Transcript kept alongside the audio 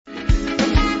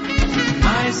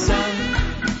my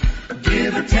son,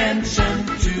 give attention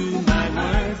to my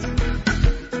words.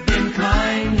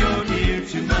 Incline your ear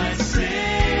to my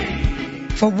saying.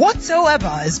 For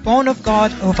whatsoever is born of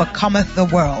God overcometh the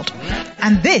world.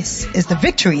 And this is the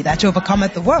victory that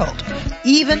overcometh the world,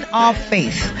 even our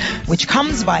faith, which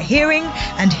comes by hearing,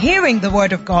 and hearing the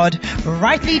word of God,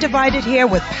 rightly divided here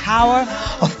with power,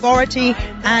 authority,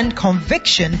 and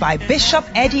conviction by Bishop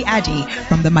Eddie Addy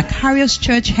from the Makarios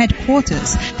Church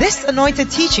headquarters. This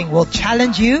anointed teaching will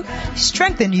challenge you,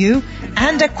 strengthen you,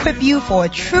 and equip you for a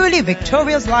truly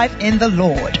victorious life in the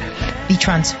Lord. Be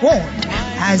transformed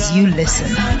as you listen.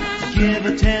 Give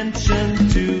attention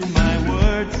to my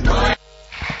words.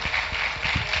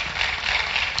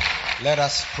 Let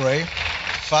us pray.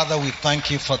 Father, we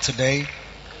thank you for today,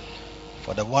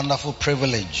 for the wonderful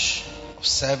privilege of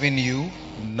serving you,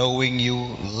 knowing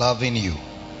you, loving you.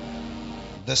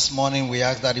 This morning we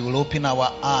ask that you will open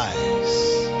our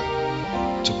eyes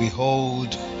to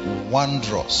behold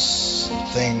wondrous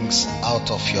things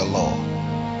out of your law.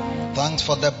 Thanks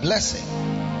for the blessing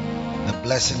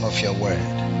of your word.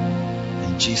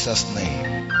 In Jesus'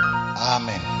 name,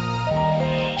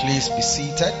 amen. Please be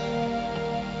seated.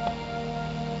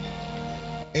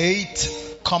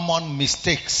 8 common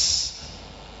mistakes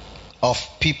of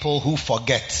people who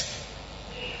forget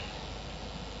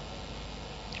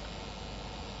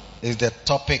is the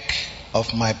topic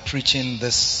of my preaching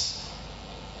this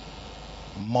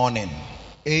morning.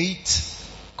 8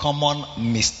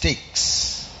 common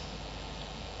mistakes.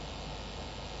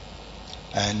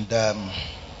 And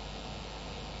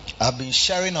I've been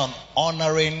sharing on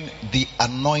honoring the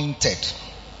anointed.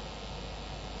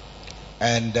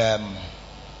 And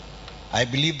I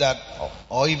believe that,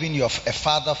 or even a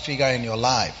father figure in your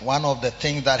life, one of the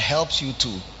things that helps you to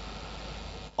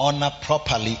honor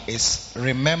properly is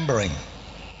remembering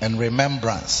and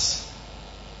remembrance,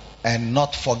 and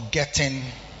not forgetting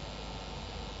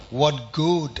what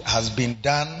good has been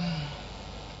done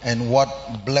and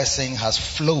what blessing has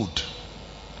flowed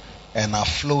and are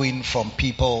flowing from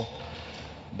people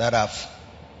that have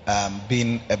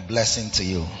been a blessing to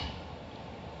you.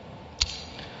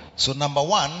 So number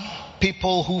 1,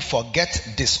 people who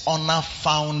forget dishonor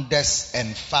founders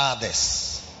and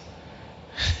fathers.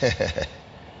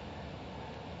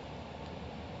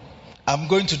 I'm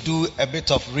going to do a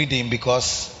bit of reading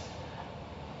because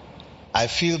I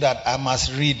feel that I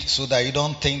must read so that you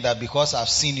don't think that because I've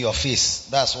seen your face,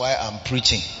 that's why I'm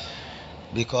preaching.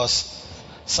 Because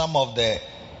some of the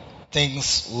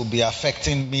things will be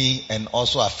affecting me and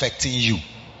also affecting you.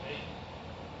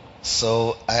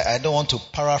 So I don't want to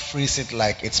paraphrase it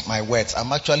like it's my words.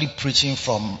 I'm actually preaching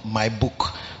from my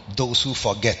book, Those Who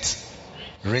Forget,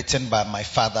 written by my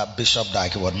father, Bishop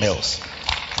Darkwood Mills.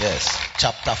 Yes,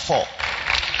 chapter 4.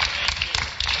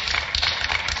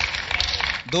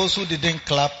 Those who didn't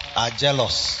clap are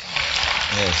jealous.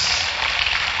 Yes.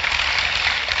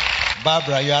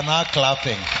 Barbara, you are now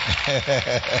clapping.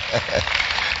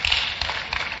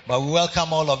 But we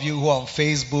welcome all of you who are on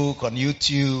Facebook, on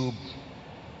YouTube,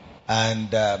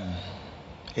 and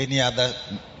any other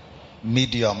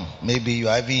medium. Maybe you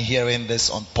are even hearing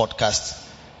this on podcast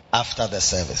after the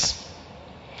service.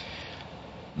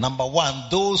 Number 1,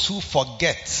 those who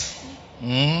forget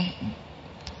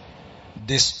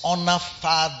dishonor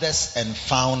fathers and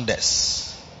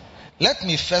founders. Let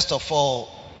me first of all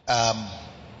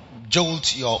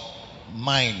jolt your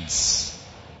minds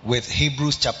with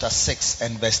Hebrews chapter 6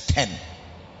 and verse 10,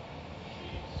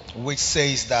 which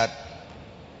says that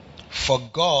for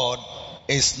God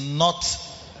is not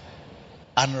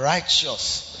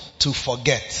unrighteous to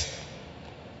forget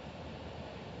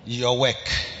your work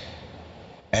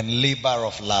and labor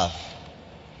of love.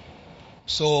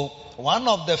 So one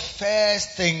of the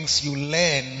first things you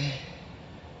learn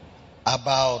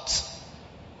about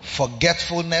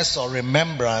forgetfulness or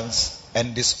remembrance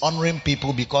and dishonoring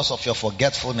people because of your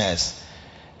forgetfulness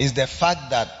is the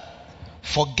fact that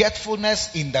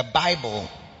forgetfulness in the Bible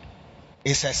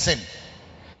is a sin.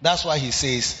 That's why he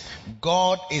says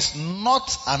God is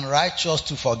not unrighteous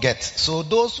to forget. So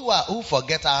those who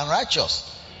forget are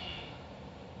unrighteous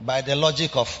by the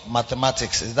logic of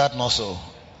mathematics. Is that not so?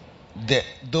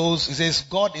 It says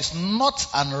God is not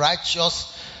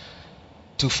unrighteous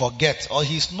to forget, or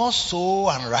he's not so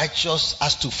unrighteous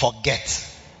as to forget.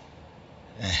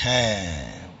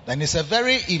 And it's a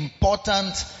very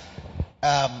important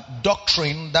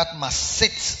doctrine that must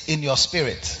sit in your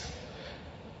spirit.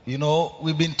 You know,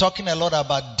 we've been talking a lot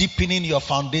about deepening your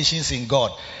foundations in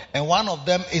God. And one of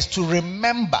them is to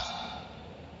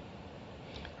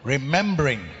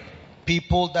remembering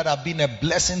people that have been a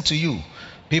blessing to you,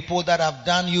 people that have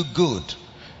done you good.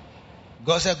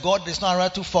 God said God is not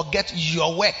allowed to forget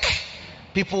your work.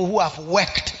 People who have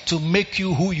worked to make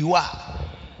you who you are.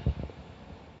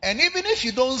 And even if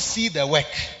you don't see the work,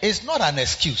 it's not an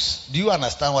excuse. Do you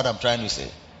understand what I'm trying to say?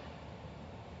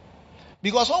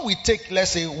 Because when we take,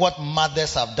 let's say, what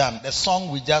mothers have done, the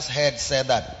song we just heard said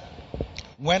that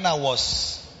when I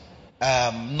was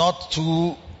not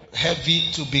too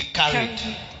heavy to be carried,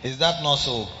 is that not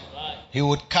so? He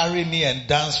would carry me and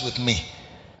dance with me.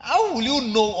 How will you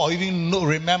know or even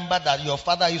remember that your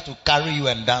father used to carry you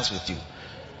and dance with you?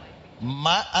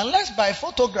 Unless by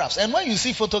photographs. And when you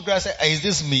see photographs, say, is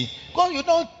this me? God, you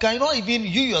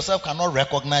yourself cannot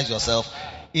recognize yourself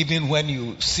even when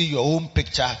you see your own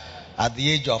picture at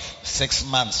the age of 6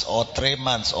 months or 3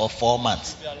 months or 4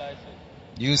 months.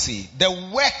 You see, the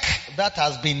work that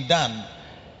has been done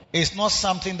is not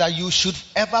something that you should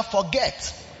ever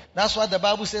forget. That's why the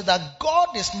Bible says that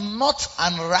God is not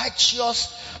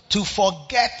unrighteous to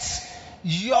forget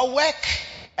your work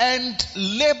and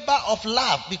labor of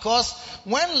love. Because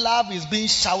when love is being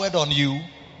showered on you,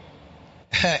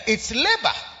 it's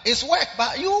labor, it's work.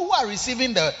 But you who are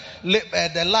receiving the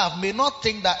love may not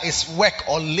think that it's work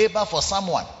or labor for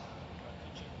someone.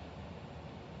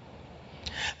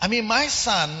 I mean, my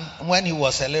son, when he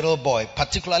was a little boy,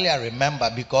 particularly I remember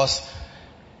because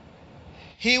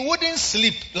he wouldn't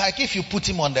sleep. Like if you put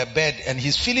him on the bed and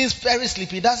he's feeling very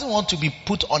sleepy, he doesn't want to be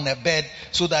put on a bed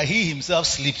so that he himself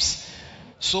sleeps.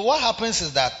 So what happens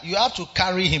is that you have to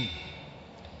carry him,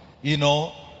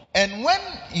 and when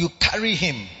you carry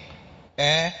him,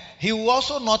 he will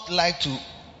also not like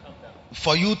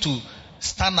for you to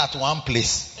stand at one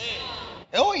place.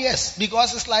 Oh yes,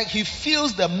 because it's like he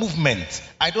feels the movement.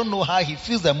 I don't know how he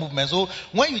feels the movement. So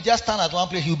when you just stand at one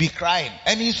place, he'll be crying.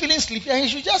 And he's feeling sleepy and he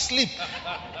should just sleep.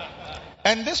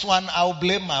 And this one, I'll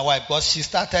blame my wife because she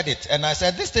started it. And I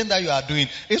said, this thing that you are doing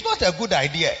is not a good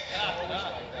idea.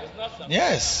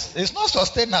 Yes, it's not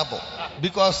sustainable.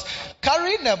 Because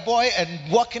carrying a boy and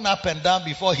walking up and down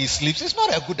before he sleeps is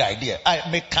not a good idea.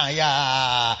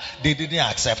 They didn't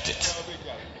accept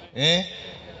it.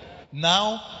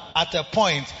 Now, at a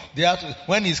point, they have to,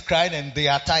 when he's crying and they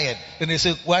are tired, then they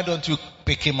say, why don't you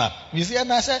pick him up? You see,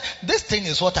 and I said, this thing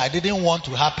is what I didn't want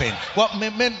to happen.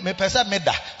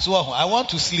 So I want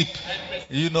to sleep.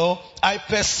 I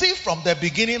perceived from the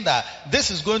beginning that this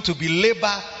is going to be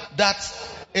labor that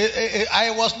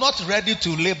I was not ready to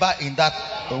labor in that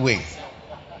way.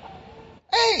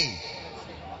 Hey!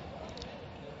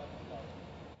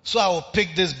 So I will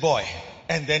pick this boy.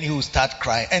 And then he will start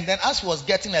crying. And then as he was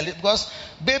getting a little, because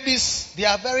babies, they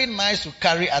are very nice to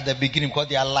carry at the beginning because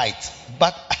they are light.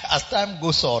 But as time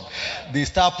goes on, they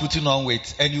start putting on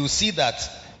weight. And you see that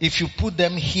if you put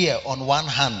them here on one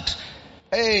hand,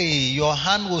 your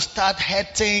hand will start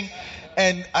hurting.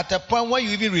 And at a point when you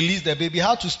even release the baby,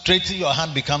 how to straighten your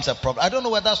hand becomes a problem. I don't know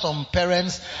whether some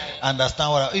parents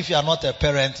understand if you are not a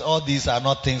parent, all these are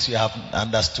not things you have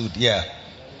understood. Yeah.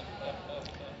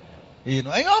 And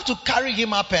you have to carry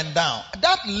him up and down.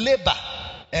 That labor,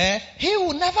 he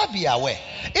will never be aware.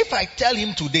 If I tell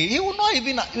him today, he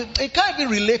can't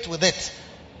even relate with it.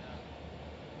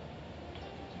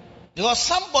 Because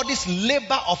somebody's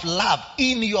labor of love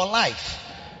in your life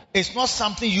is not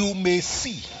something you may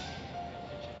see.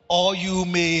 Or you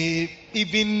may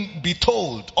even be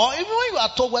told. Or even when you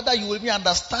are told, whether you will even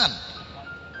understand.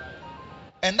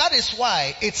 And that is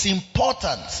why it's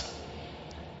important,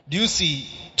 do you see,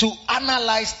 to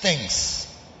analyze things.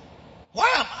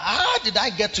 How did I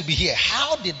get to be here?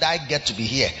 How did I get to be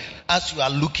here? As you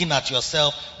are looking at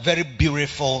yourself, very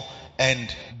beautiful,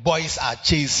 and boys are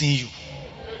chasing you.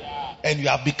 And you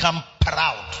have become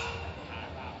proud.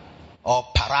 Or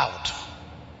proud.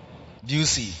 Do you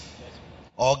see?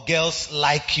 Or girls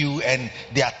like you and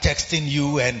they are texting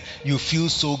you and you feel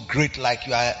so great, like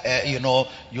you are,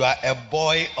 you are a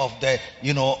boy of the,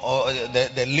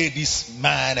 the ladies'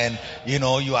 man, and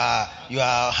you are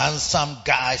a handsome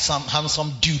guy, some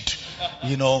handsome dude,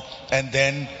 and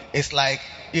then it's like,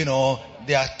 they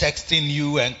are texting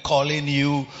you and calling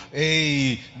you,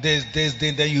 hey,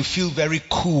 then you feel very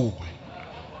cool,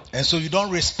 and so you don't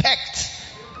respect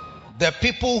the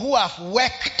people who have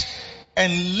worked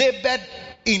and labored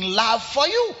in love for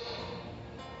you.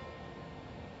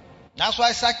 That's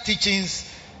why such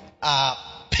teachings are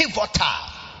pivotal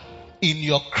in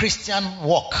your Christian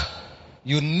walk.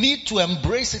 You need to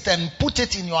embrace it and put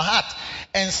it in your heart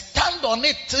and stand on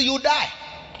it till you die.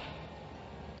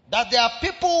 That there are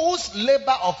people whose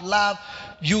labor of love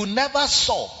you never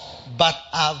saw, but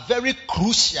are very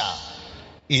crucial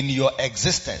in your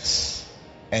existence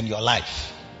and your life.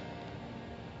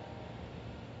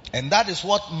 And that is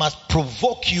what must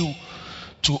provoke you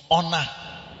to honor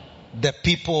the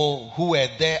people who were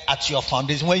there at your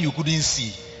foundation when you couldn't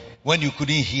see, when you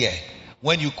couldn't hear,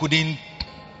 when you couldn't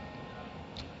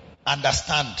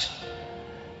understand.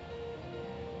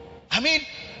 I mean,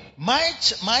 my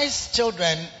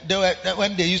children,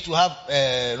 when they used to have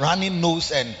running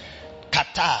nose and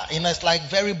catarrh, it's like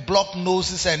very blocked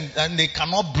noses and they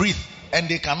cannot breathe and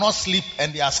they cannot sleep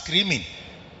and they are screaming.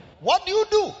 What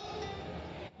do?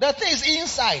 The thing is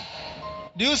inside.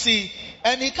 Do you see?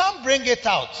 And he can't bring it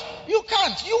out. You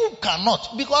can't. You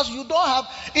cannot. Because you don't have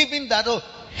even that.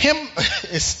 Him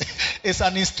is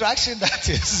an instruction that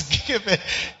is given.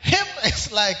 Him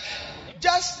is like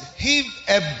just heave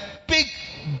a big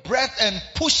breath and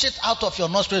push it out of your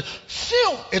nostril.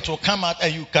 Feel it will come out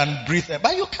and you can breathe it.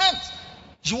 But you can't.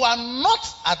 You are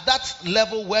not at that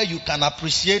level where you can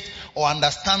appreciate or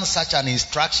understand such an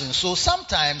instruction. So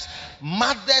sometimes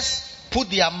mothers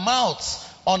put their mouths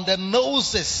on the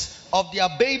noses of their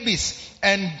babies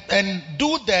and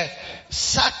do the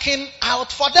sucking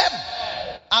out for them.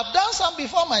 I've done some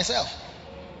before myself.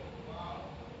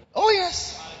 Oh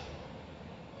yes.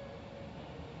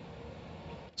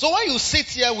 So when you sit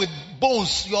here with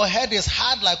bones, your head is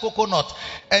hard like coconut,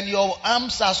 and your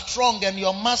arms are strong, and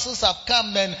your muscles have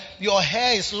come, and your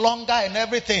hair is longer and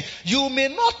everything. You may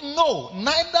not know,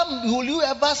 neither will you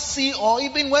ever see, or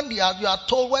even when you are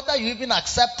told whether you even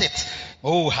accept it.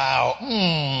 Oh, how?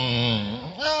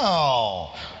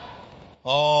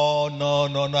 Oh,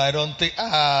 no, I don't think.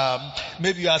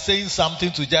 Maybe you are saying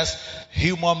something to just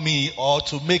humor me or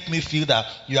to make me feel that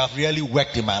you have really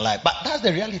worked in my life. But that's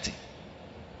the reality.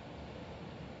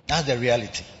 That's the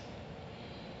reality.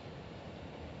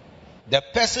 The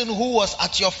person who was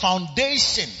at your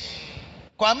foundation,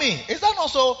 Kwame, is that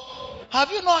also?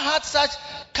 Have you not had such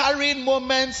carrying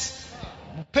moments,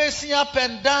 pacing up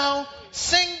and down,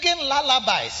 singing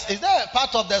lullabies? Is there a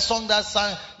part of the song that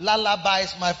sang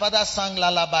lullabies? My father sang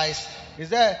lullabies. Is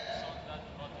there?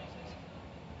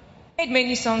 He made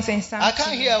many songs and sang. I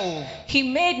can't hear. He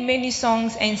made many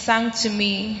songs and sang to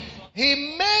me.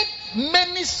 He made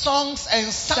many songs and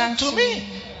sang to me.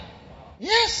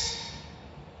 Yes.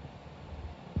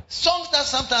 Songs that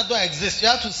sometimes don't exist. You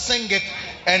have to sing it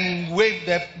and wave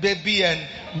the baby and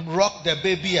rock the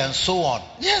baby and so on.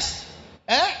 Yes.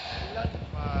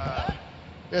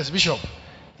 Yes, Bishop.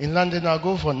 In London, I'll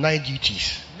go for night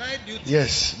duties. Night duties?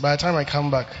 Yes. By the time I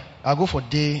come back, I'll go for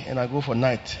day and I'll go for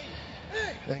night.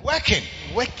 Working.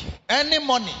 Any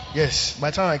morning. Yes.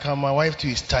 By the time I come, my wife too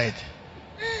is tired.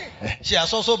 She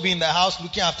has also been in the house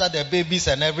looking after the babies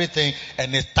and everything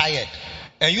and is tired.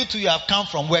 And you too, you have come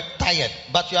from work tired.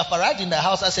 But you have arrived in the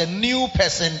house as a new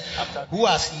person who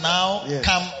has now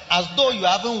come as though you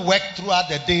haven't worked throughout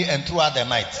the day and throughout the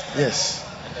night. Yes.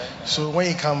 So when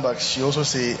you come back, she also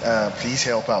say, please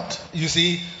help out. You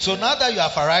see, so now that you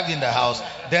have arrived in the house,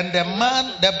 then the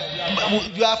man,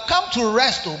 you have come to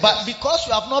rest, but because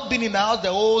you have not been in the house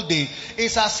the whole day,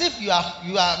 it's as if you are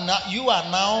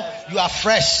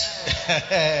fresh.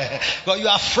 But you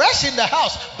are fresh in the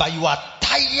house, but you are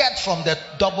tired from the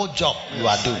double job you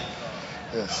are doing.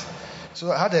 Yes.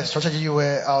 So I had a strategy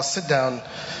where I'll sit down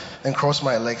and cross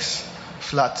my legs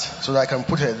flat so that I can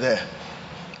put her there.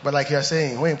 But like you are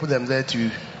saying, when you put them there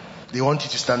they want you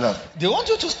to stand up. They want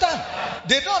you to stand.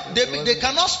 They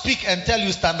cannot speak and tell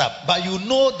you stand up, but you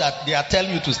know that they are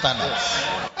telling you to stand up.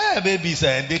 Yes. Babies,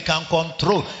 they can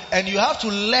control. And you have to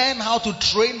learn how to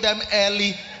train them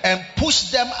early and push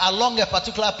them along a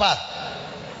particular path.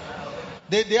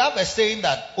 They have a saying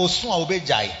that Osua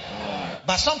obejai.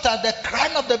 But sometimes the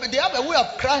crying of they have a way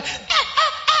of crying.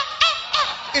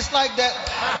 It's like that.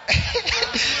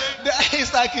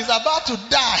 It's like he's about to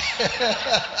die.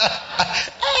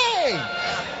 Hey!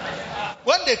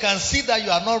 When they can see that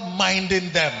you are not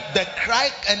minding them, the cry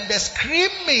and the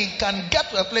screaming can get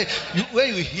to a place. When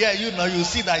you hear, you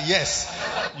see that yes,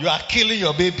 you are killing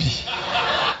your baby.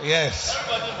 Yes.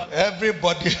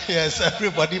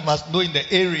 Everybody must know in the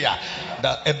area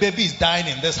that a baby is dying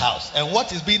in this house. And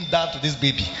what is being done to this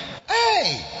baby?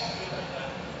 Hey!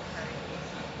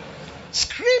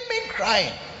 Screaming,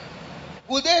 crying.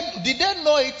 Did they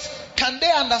know it? Can they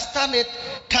understand it?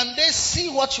 Can they see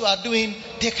what you are doing?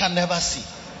 They can never see.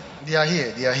 They are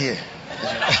here.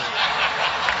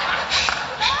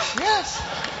 Yes.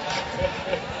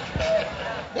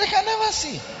 They can never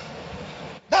see.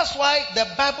 That's why the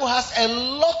Bible has a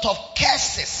lot of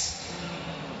curses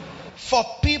for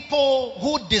people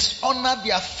who dishonor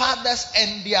their fathers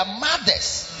and their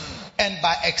mothers, and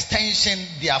by extension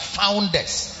their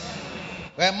founders.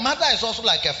 A mother is also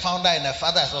like a founder, and a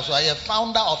father is also a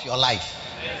founder of your life.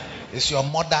 It's your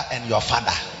mother and your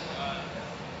father.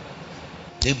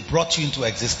 They brought you into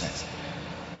existence.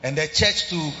 And the church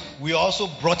too, we also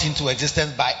brought into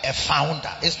existence by a founder.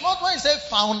 It's not when you say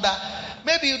founder,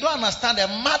 maybe you don't understand. A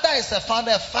mother is a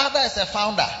founder, a father is a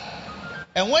founder.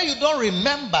 And when you don't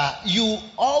remember, you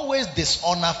always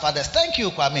dishonor fathers. Thank you,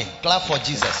 Kwame. Clap for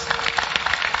Jesus.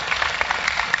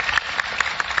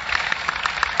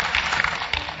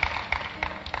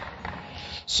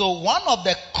 So one of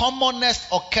the commonest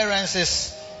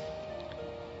occurrences,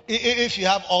 if you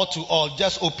have all to all,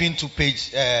 just open to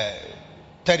page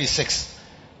 36.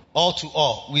 All to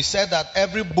all. We said that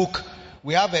every book,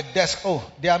 we have a desk. Oh,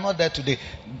 they are not there today.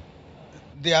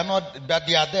 They are not, but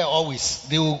they are there always.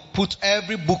 They will put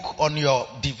every book on your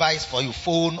device for you,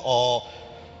 phone or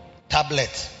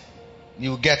tablet.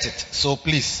 You get it. So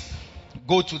please,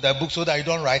 go to the book so that you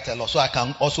don't write a lot. So I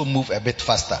can also move a bit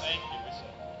faster.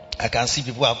 I can see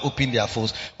people have opened their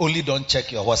phones. Only don't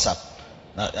check your WhatsApp.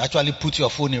 Now, actually put your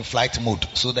phone in flight mode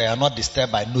so that you are not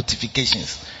disturbed by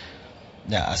notifications.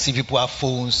 Yeah, I see people have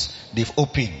phones. They've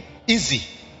opened. Easy.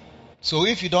 So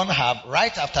if you don't have,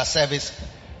 right after service,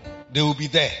 they will be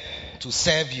there to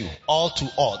serve you, all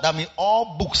to all. That means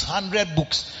all books, 100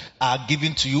 books are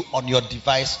given to you on your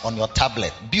device, on your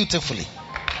tablet, beautifully.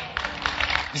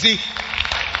 You see,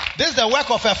 this is the work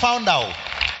of a founder.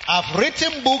 I've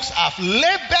written books, I've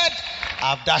labored,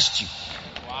 I've dashed you.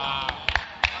 Wow.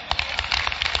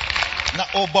 Now,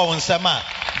 Oba Onsema,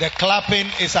 the clapping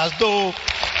is as though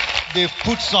they've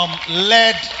put some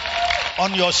lead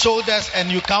on your shoulders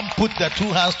and you can't put the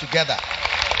two hands together.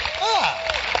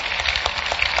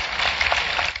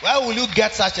 Where will you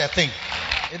get such a thing?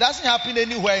 It doesn't happen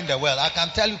anywhere in the world. I can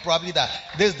tell you probably that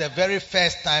this is the very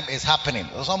first time it's happening.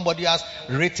 Somebody has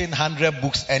written 100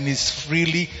 books and is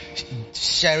freely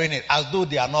sharing it as though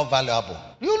they are not valuable.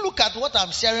 You look at what I'm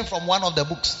sharing from one of the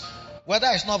books, whether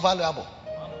it's not valuable.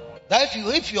 That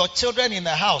if your children in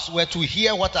the house were to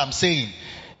hear what I'm saying,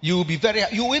 you will be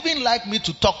you even like me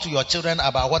to talk to your children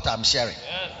about what I'm sharing.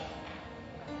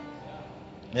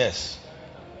 Yes.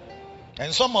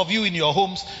 And some of you in your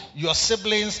homes, your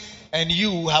siblings and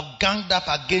you have ganged up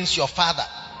against your father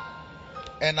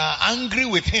and are angry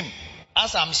with him.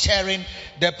 As I'm sharing,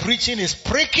 the preaching is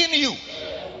pricking you.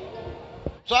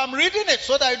 So I'm reading it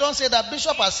so that I don't say that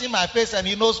Bishop has seen my face and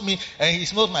he knows me and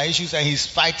he knows my issues and he's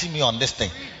fighting me on this thing.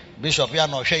 Bishop, you are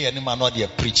not sharing anymore, not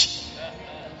yet preach.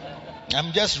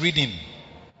 I'm just reading.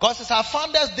 Because it's our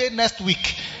Founders Day next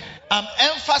week. I'm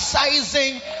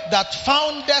emphasizing that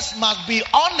founders must be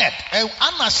honored and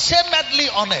unashamedly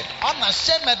honored.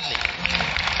 Unashamedly.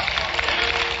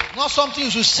 Not something you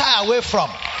should shy away from.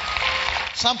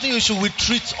 Something you should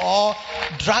retreat or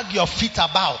drag your feet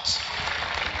about.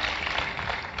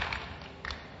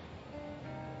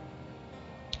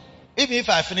 Even if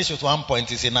I finish with 1 point,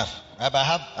 it's enough. I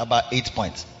have about 8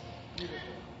 points.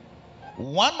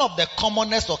 One of the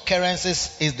commonest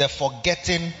occurrences is the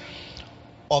forgetting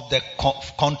of the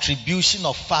contribution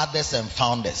of fathers and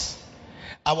founders.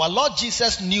 Our Lord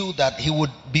Jesus knew that he would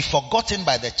be forgotten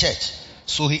by the church.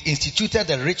 So he instituted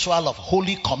the ritual of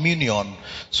Holy Communion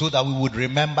so that we would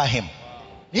remember him.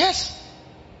 Yes.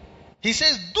 He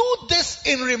says, do this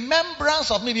in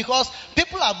remembrance of me, because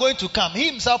people are going to come. He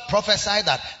himself prophesied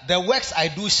that the works I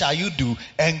do shall you do,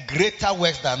 and greater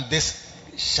works than this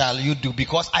shall you do,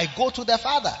 because I go to the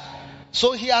Father.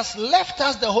 So he has left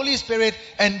us the Holy Spirit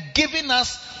and given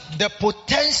us the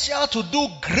potential to do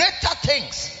greater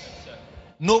things.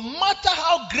 No matter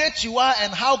how great you are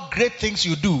and how great things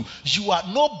you do,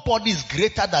 nobody is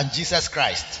greater than Jesus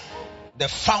Christ, the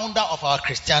founder of our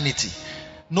Christianity.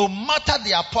 No matter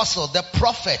the apostle, the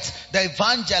prophet, the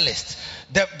evangelist,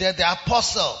 the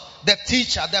apostle, the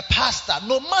teacher, the pastor,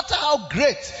 no matter how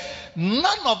great,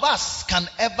 none of us can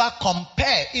ever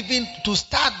compare. Even to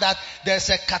start that, there's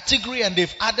a category and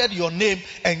they've added your name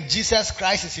and Jesus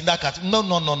Christ is in that category.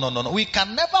 No. We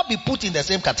can never be put in the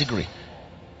same category.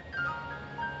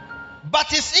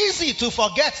 But it's easy to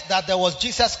forget that there was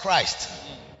Jesus Christ.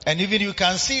 And even you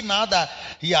can see now that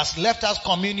he has left us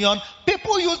communion.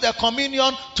 People use the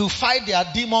communion to fight their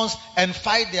demons and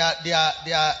fight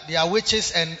their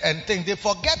witches and things. They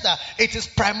forget that it is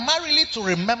primarily to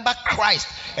remember Christ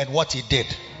and what he did.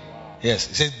 Yes,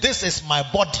 he says, this is my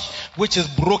body which is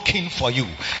broken for you.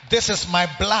 This is my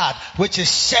blood which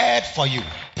is shed for you.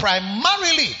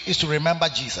 Primarily is to remember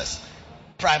Jesus.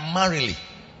 Primarily.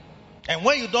 And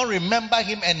when you don't remember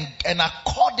him and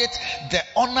accord it the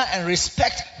honor and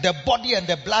respect the body and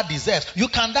the blood deserves, you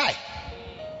can die.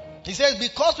 He says,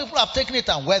 because people have taken it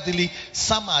unworthily,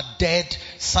 some are dead,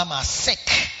 some are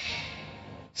sick.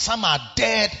 Some are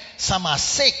dead, some are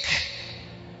sick.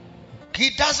 He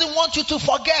doesn't want you to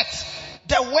forget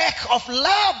the work of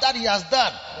love that he has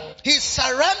done. He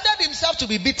surrendered himself to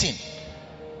be beaten.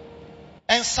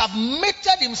 and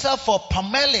submitted himself for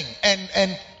pummeling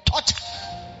and torture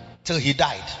till he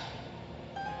died.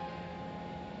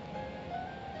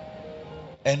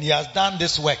 And he has done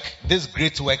this work, this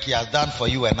great work he has done for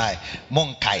you and I.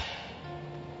 Monkai.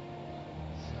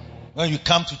 When you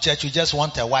come to church, you just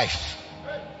want a wife.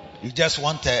 You just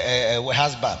want a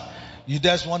husband. You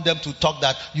just want them to talk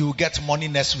that you will get money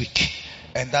next week.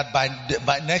 And that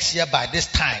by next year, by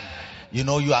this time, you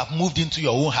have moved into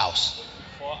your own house.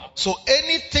 So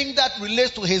anything that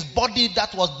relates to his body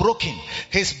that was broken,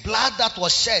 his blood that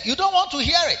was shed, you don't want to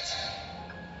hear it.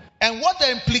 And what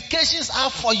the implications are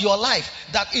for your life,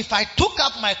 that if I took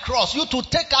up my cross, you to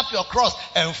take up your cross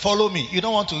and follow me. You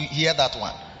don't want to hear that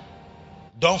one.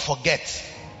 Don't forget,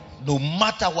 no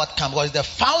matter what comes, God is the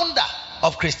founder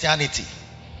of Christianity.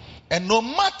 And no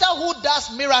matter who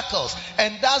does miracles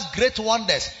and does great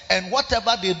wonders and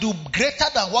whatever they do greater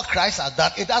than what Christ has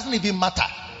done, it doesn't even matter.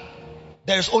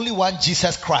 There is only one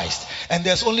Jesus Christ, and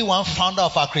there's only one founder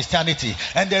of our Christianity,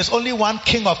 and there's only one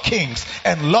King of Kings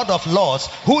and Lord of Lords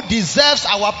who deserves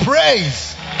our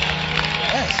praise.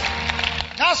 Yes.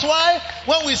 That's why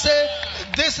when we say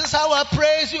this is our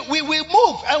praise, we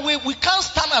move and we can't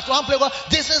stand at one place.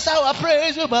 This is our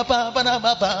praise,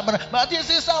 but this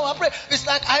is our praise. It's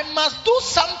like I must do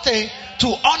something to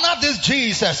honor this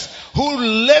Jesus who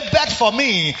labored for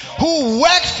me, who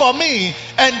worked for me,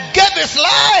 and gave his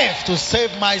life to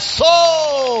save my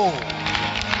soul.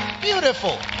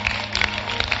 Beautiful.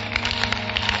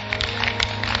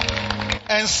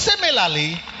 And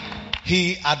similarly,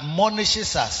 he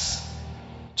admonishes us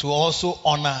to also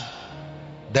honor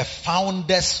the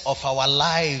founders of our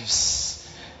lives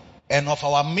and of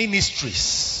our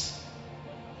ministries.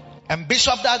 And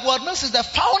Bishop Dagwadnos is the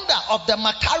founder of the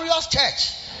Makarios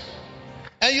Church.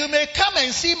 And you may come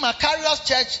and see Makarios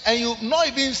Church and you not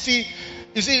even see,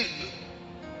 you see,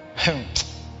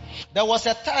 there was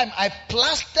a time I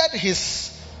plastered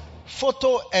his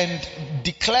photo and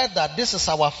declared that this is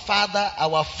our father,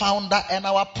 our founder, and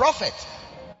our prophet.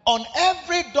 On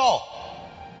every door,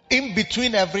 in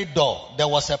between every door, there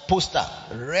was a poster,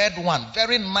 red one,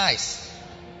 very nice.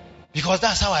 Because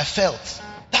that's how I felt.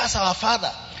 That's our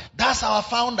father. That's our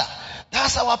founder.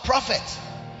 That's our prophet.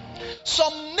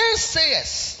 Some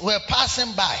naysayers were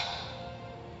passing by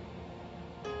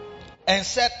and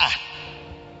said,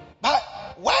 but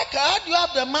why can't you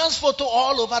have the man's photo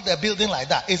all over the building like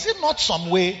that? Is it not some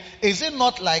way? Is it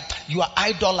not like you are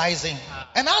idolizing?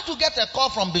 And I had to get a call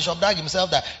from Bishop Dag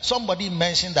himself that somebody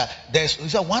mentioned that he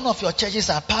said one of your churches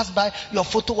I passed by, your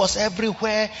photo was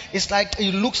everywhere. It's like,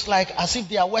 it looks like as if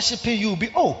they are worshiping you.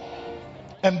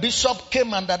 And Bishop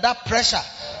came under that pressure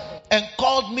and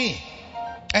called me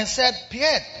and said,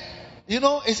 Pierre,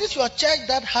 is it your church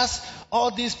that has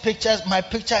all these pictures, my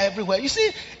picture everywhere? You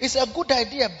see, it's a good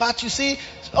idea, but you see,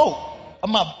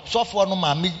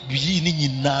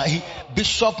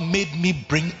 Bishop made me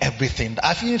bring everything.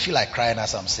 I even feel like crying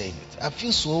as I'm saying it. I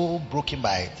feel so broken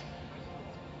by it.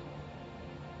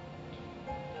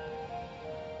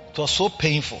 It was so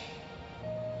painful.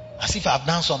 As if I've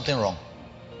done something wrong.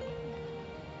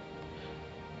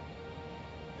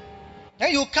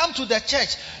 Then you come to the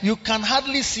church, you can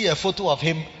hardly see a photo of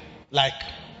him. Like,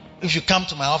 if you come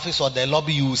to my office or the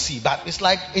lobby, you will see. But it's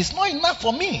like, it's not enough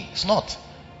for me. It's not.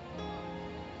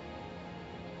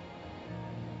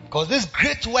 Because this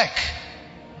great work,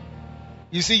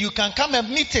 you see, you can come and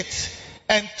meet it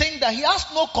and think that he has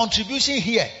no contribution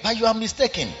here. But you are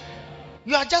mistaken.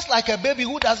 You are just like a baby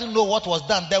who doesn't know what was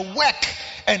done. The work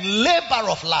and labor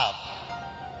of love.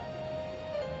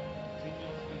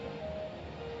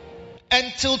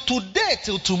 Until today,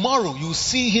 till tomorrow, you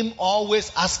see him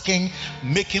always asking,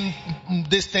 making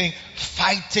this thing,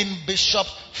 fighting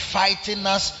bishops, fighting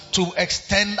us to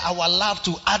extend our love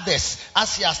to others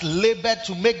as he has labored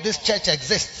to make this church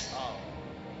exist.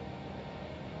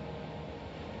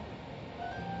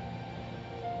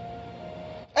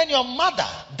 And your mother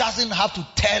doesn't have to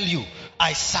tell you,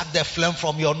 I sucked the phlegm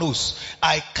from your nose.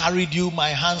 I carried you. My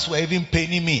hands were even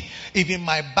paining me. Even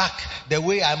my back, the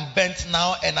way I'm bent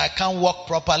now and I can't walk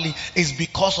properly is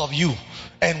because of you.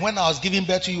 And when I was giving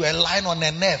birth to you, a line on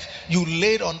a nerve. You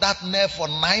laid on that nerve for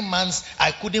 9 months.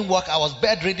 I couldn't walk. I was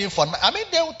bedridden for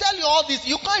they will tell you all this.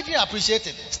 You can't even appreciate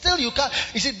it. Still you can't.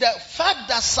 You see, the fact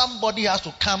that somebody has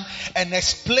to come and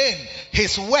explain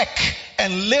his work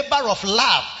and labor of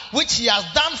love, which he has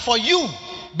done for you,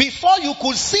 before you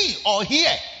could see or hear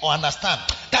or understand,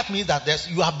 that means that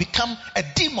you have become a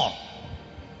demon.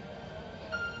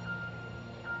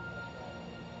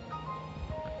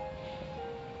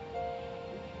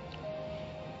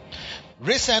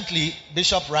 Recently,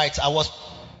 Bishop writes, I was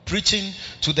preaching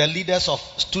to the leaders of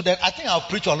students. I think I'll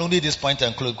preach on only this point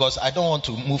and close because I don't want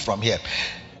to move from here.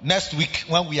 Next week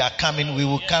when we are coming, we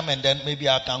will come and then maybe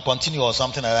I can continue or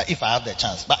something like that if I have the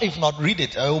chance. But if not, read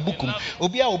it. Yes.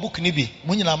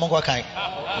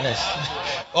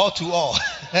 All to all.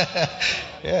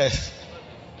 Yes.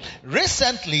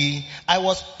 Recently, I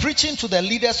was preaching to the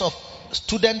leaders of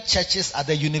student churches at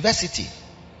the university.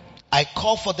 I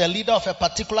called for the leader of a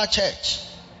particular church.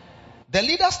 The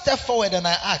leader stepped forward and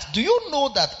I asked, do you know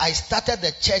that I started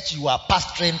the church you are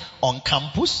pastoring on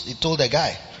campus? He told the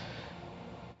guy.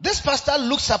 This pastor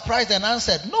looked surprised and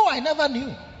answered, no, I never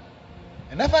knew.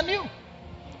 I never knew.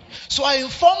 So I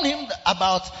informed him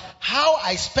about how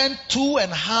I spent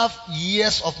 2.5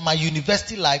 years of my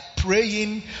university life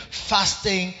praying,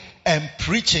 fasting, and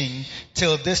preaching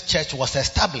till this church was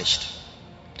established.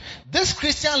 This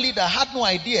Christian leader had no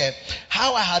idea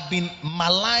how I had been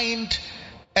maligned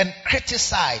and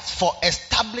criticized for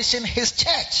establishing his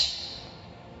church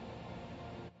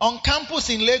on campus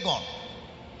in Legon.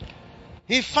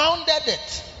 He founded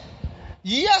it.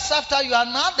 Years after, you are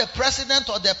now the president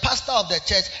or the pastor of the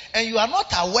church, and you are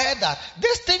not aware that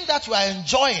this thing that you are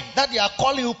enjoying, that they are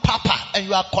calling you Papa, and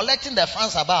you are collecting the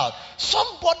funds about,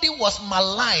 somebody was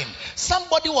maligned,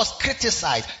 somebody was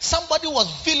criticized, somebody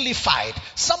was vilified,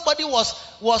 somebody was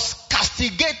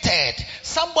castigated,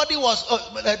 somebody was,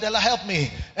 help me,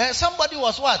 somebody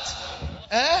was what?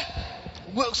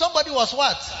 Somebody was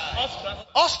what?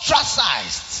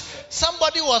 Ostracized.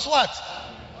 Somebody was what?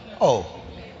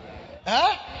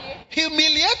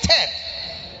 Humiliated,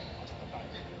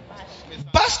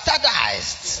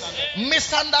 bastardized,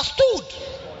 misunderstood,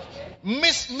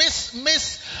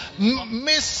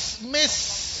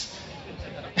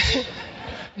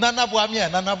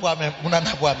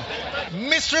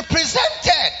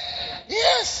 misrepresented.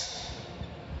 Yes.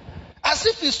 As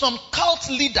if it's some cult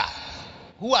leader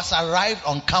who has arrived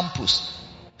on campus.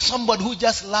 Somebody who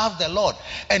just loved the Lord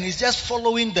and is just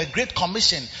following the Great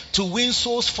Commission to win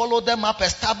souls, follow them up,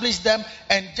 establish them,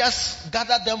 and just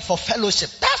gather them for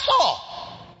fellowship. That's all.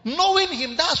 Knowing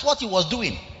him, that's what he was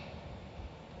doing.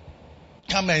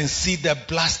 Come and see the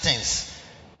blastings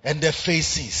and the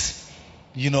faces,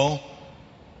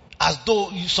 as though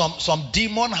some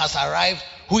demon has arrived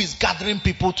who is gathering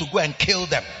people to go and kill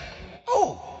them.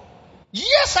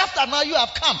 Years after now you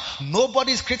have come.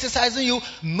 Nobody is criticizing you.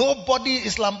 Nobody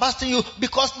is lambasting you.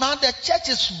 Because now the church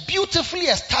is beautifully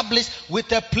established with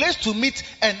a place to meet.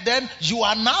 And then you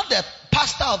are now the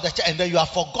pastor of the church. And then you are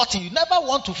forgotten. You never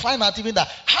want to find out even that.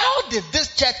 How did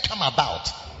this church come about?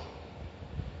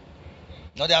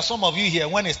 Now there are some of you here,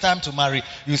 when it's time to marry,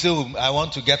 you say, I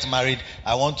want to get married.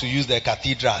 I want to use the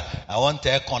cathedral. I want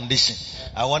air condition.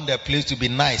 I want the place to be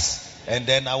nice. And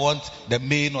then I want the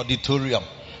main auditorium.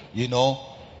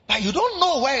 But you don't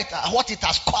know what it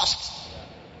has cost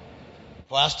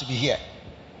for us to be here.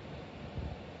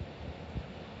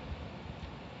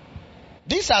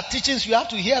 These are teachings, you have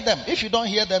to hear them. If you don't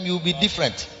hear them, you will be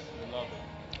different.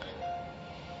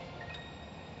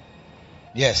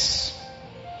 Yes.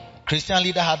 Christian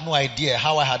leader had no idea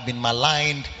how I had been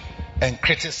maligned and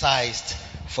criticized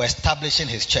for establishing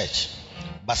his church.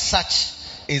 But such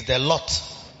is the lot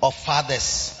of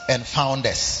fathers and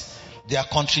founders. Their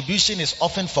contribution is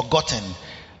often forgotten.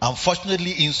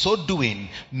 Unfortunately, in so doing,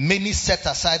 many set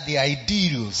aside the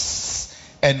ideals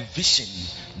and vision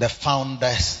the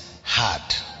founders had.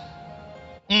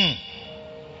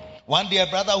 One day, a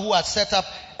brother who had set up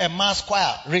a mass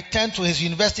choir returned to his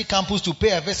university campus to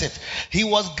pay a visit. He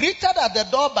was greeted at the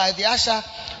door by the usher,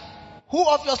 who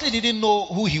obviously didn't know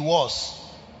who he was.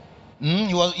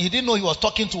 He didn't know he was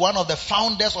talking to one of the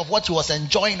founders of what he was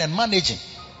enjoying and managing.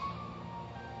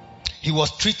 He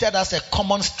was treated as a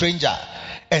common stranger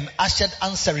and ushered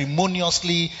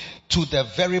unceremoniously to the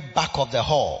very back of the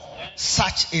hall.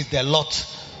 Such is the lot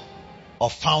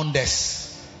of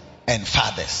founders and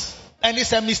fathers. And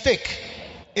it's a mistake.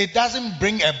 It doesn't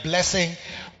bring a blessing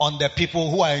on the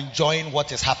people who are enjoying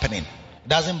what is happening. It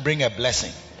doesn't bring a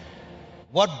blessing.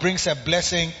 What brings a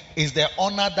blessing is the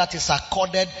honor that is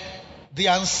accorded the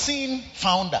unseen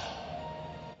founder.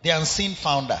 The unseen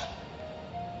founder.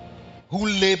 Who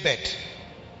labored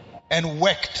and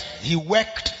worked. He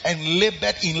worked and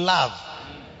labored in love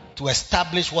to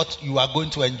establish what you are going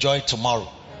to enjoy tomorrow.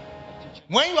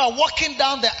 When you are walking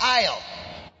down the aisle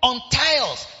on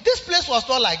tiles, this place was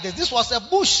not like this. This was a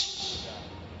bush.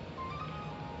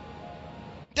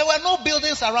 There were no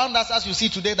buildings around us as you see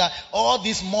today that all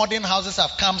these modern houses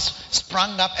have come,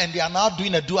 sprung up, and they are now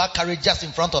doing a dual carriage just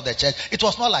in front of the church. It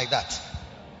was not like that.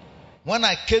 When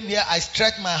I came here, I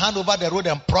stretched my hand over the road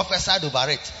and prophesied over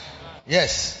it.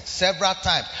 Yes, several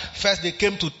times. First they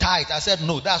came to tithe. I said,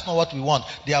 no, that's not what we want.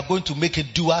 They are going to make a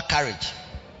dual carriage.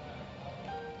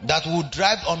 That will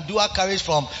drive on dual carriage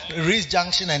from Reese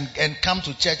Junction and come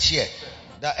to church here.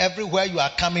 That everywhere you are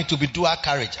coming to be dual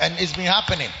carriage. And it's been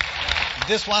happening.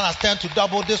 This one has turned to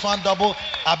double, this one double.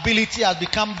 Ability has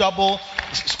become double.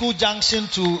 School junction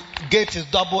to gate is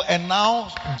double. And now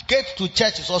gate to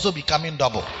church is also becoming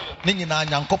double.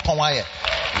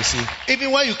 You see,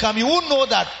 even when you come, you will know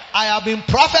that I have been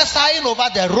prophesying over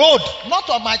the road. Not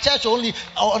on my church only,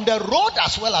 on the road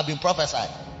as well I've been prophesying.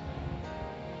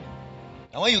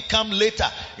 And when you come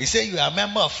later, you say you are a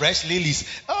member of Fresh Lilies.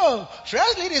 Oh,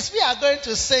 Fresh Lilies, we are going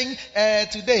to sing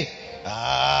today.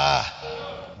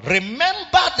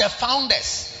 Remember the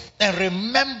founders and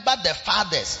remember the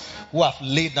fathers who have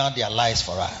laid down their lives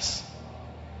for us.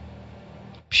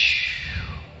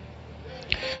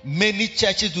 Many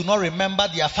churches do not remember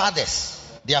their fathers,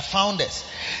 their founders.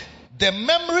 The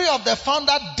memory of the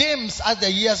founder dims as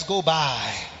the years go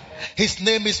by. His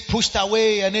name is pushed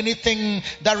away and anything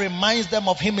that reminds them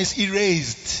of him is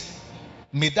erased.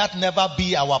 May that never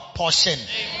be our portion.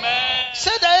 Amen.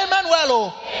 Say the amen well,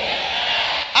 oh. Amen.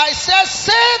 I said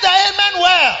say the amen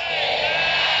well.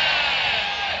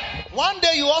 Amen. One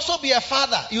day you also be a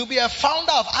father. You'll be a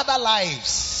founder of other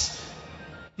lives.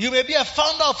 You may be a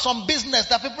founder of some business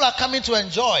that people are coming to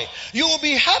enjoy. You will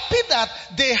be happy that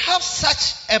they have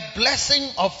such a blessing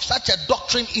of such a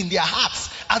doctrine in their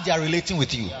hearts as they are relating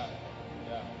with you.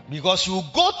 Because you will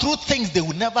go through things they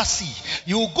will never see.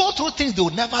 You will go through things they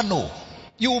will never know.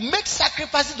 You will make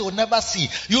sacrifices they will never see.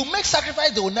 You will make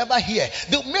sacrifices they will never hear.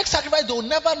 They will make sacrifices they will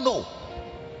never know.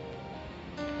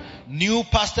 New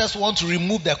pastors want to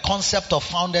remove the concept of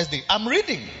Founders Day. I'm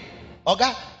reading.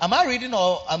 Okay, am I reading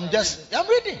or I'm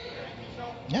reading?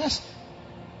 Yes.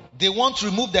 They want to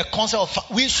remove the concept of,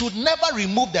 we should never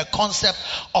remove the concept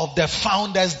of the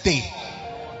Founders Day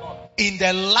in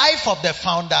the life of the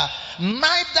founder,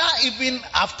 neither even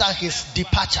after his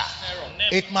departure.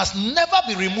 It must never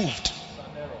be removed.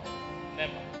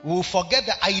 We will forget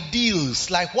the ideals,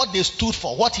 like what they stood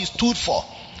for, what he stood for,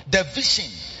 the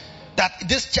vision that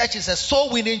this church is a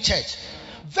soul winning church.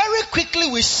 Very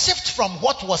quickly we shift from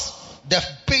what was the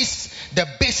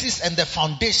basis and the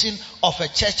foundation of a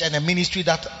church and a ministry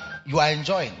that you are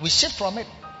enjoying. We shift from it.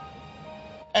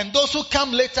 And those who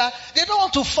come later, they don't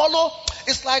want to follow.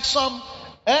 It's like some,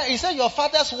 he said your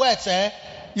father's words,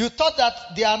 you thought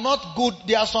that they are not good.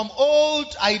 There are some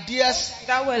old ideas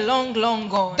that were long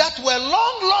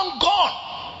gone.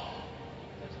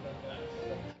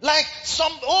 Like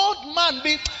some old man,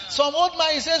 he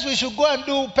says we should go and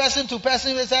do person to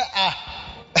person. We say,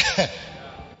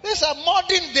 this is a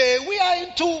modern day. We are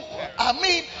into,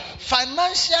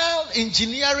 financial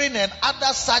engineering and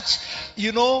other such,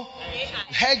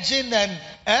 hedging and,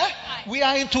 we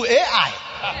are into AI.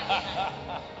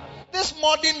 This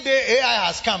modern day AI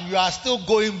has come. You are still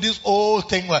going this old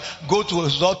thing where go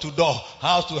to door,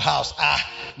 house to house.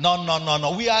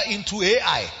 No. We are into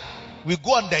AI. We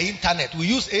go on the internet. We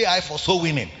use AI for soul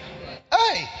winning.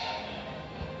 Hey.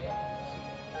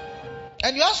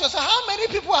 And you ask yourself, how many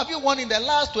people have you won in the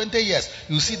last 20 years?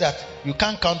 You see that you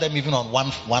can't count them even on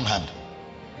one hand.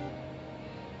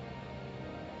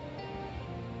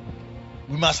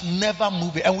 We must never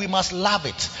move it, and we must love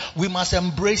it. We must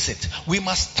embrace it. We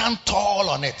must stand tall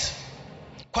on it.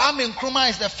 Kwame Nkrumah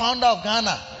is the founder of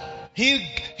Ghana. He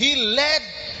led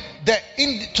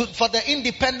for the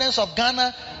independence of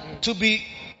Ghana to be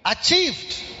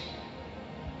achieved.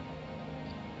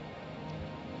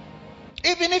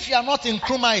 Even if you are not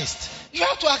Nkrumahist, you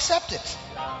have to accept it.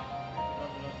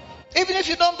 Even if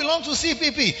you don't belong to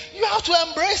CPP, you have to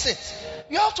embrace it.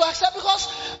 You have to accept,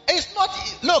 because it's not,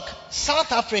 look,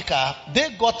 South Africa, they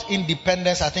got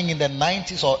independence, I think in the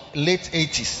 90s or late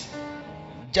 80s.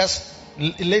 Just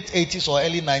late 80s or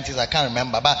early 90s, I can't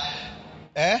remember. But,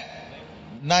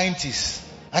 90s.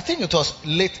 I think it was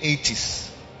late 80s.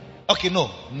 Okay,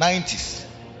 no, 90s.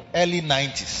 Early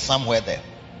 90s, somewhere there.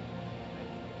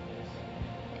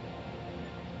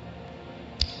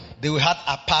 They had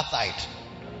apartheid,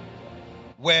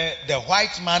 where the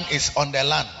white man is on the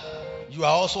land. You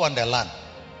are also on the land.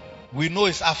 We know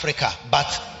it's Africa,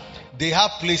 but they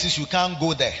have places you can't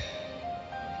go there.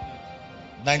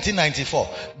 1994,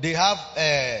 they have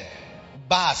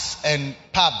bars and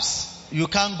pubs. You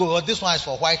can't go. Oh, this one is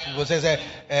for white people. It says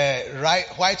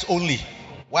whites only,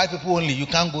 white people only. You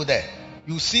can't go there.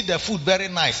 You see the food very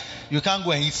nice. You can't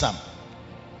go and eat some,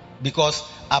 because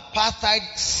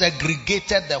apartheid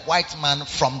segregated the white man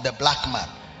from the black man,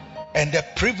 and the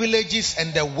privileges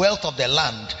and the wealth of the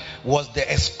land was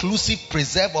the exclusive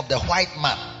preserve of the white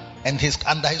man. and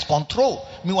under his control.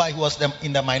 Meanwhile, he was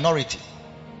in the minority.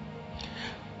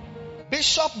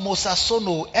 Bishop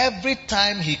Mosasono, every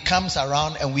time he comes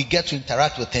around and we get to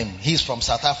interact with him, he's from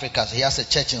South Africa. So he has a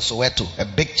church in Soweto, a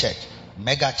big church,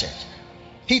 mega church.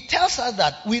 He tells us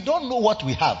that we don't know what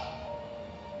we have.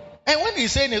 And when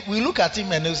he's saying it, we look at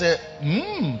him and we say,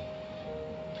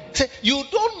 Say, you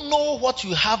don't know what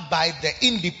you have by the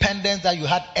independence that you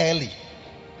had early.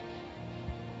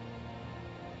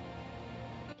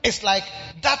 It's like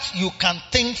that you can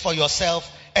think for yourself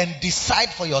and decide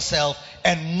for yourself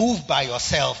and move by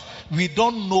yourself. We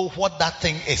don't know what that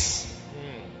thing is.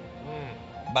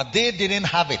 But they didn't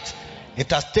have it.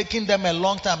 It has taken them a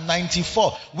long time.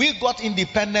 94. We got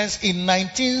independence in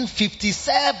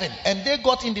 1957 and they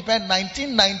got independence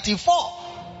in 1994.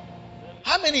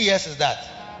 How many years is that?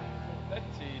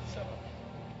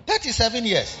 37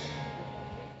 years.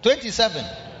 27.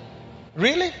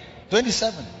 Really?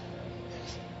 27.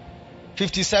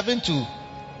 57 to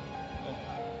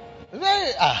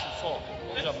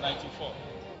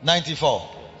 94.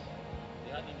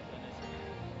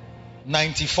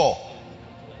 94.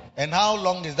 And how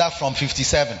long is that from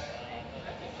 57?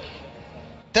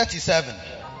 37.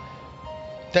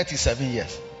 37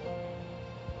 years.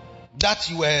 That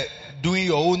you were doing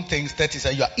your own things,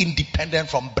 37. You are independent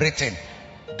from Britain.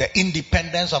 The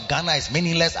independence of Ghana is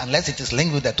meaningless unless it is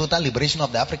linked with the total liberation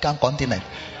of the African continent.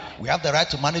 We have the right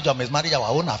to manage or mismanage our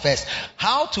own affairs.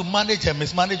 How to manage and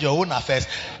mismanage your own affairs?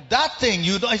 That thing,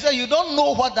 you don't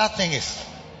know what that thing is.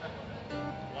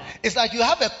 It's like you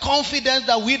have a confidence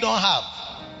that we don't have.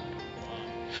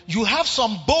 You have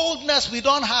some boldness we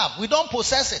don't have. We don't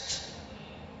possess it.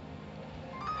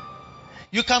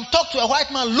 You can talk to a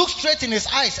white man, look straight in his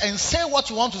eyes and say what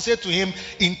you want to say to him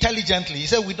intelligently. He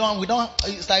said, we don't,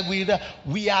 it's like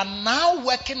we are now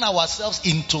working ourselves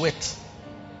into it.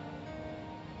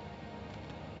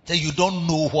 So you don't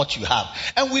know what you have.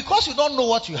 And because you don't know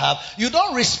what you have, you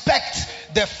don't respect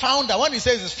the founder. When he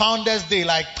says it's Founders Day,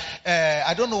 like,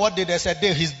 I don't know what day they said,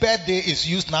 his birthday is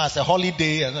used now as a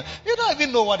holiday. And you don't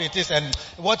even know what it is and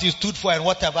what he stood for and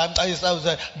whatever.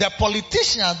 The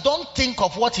politicians don't think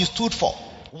of what he stood for.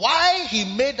 Why he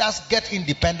made us get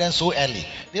independence so early.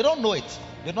 They don't know it.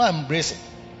 They don't embrace it.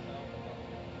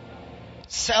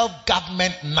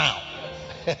 Self-government now.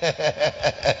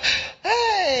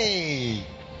 Hey!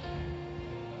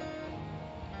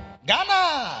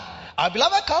 Ghana, our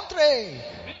beloved country,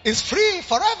 is free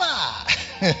forever.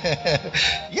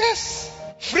 Yes,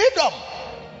 freedom.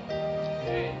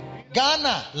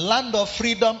 Ghana, land of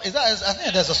freedom. I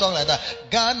think there's a song like that.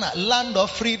 Ghana, land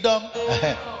of freedom.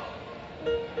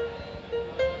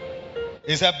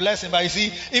 It's a blessing, but you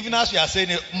see, even as we are saying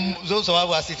it, those of us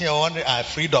who are sitting here wondering,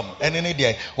 freedom. And in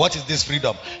India, what is this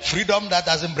freedom? Freedom that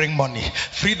doesn't bring money.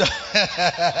 Freedom.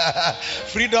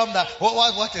 Freedom that,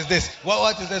 what is this?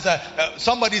 What is this?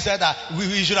 Somebody said that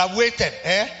we should have waited.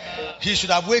 He should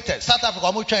have waited. South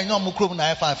Africa,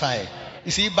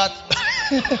 you see, but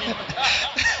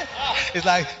it's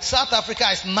like South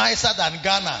Africa is nicer than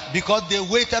Ghana because they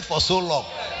waited for so long.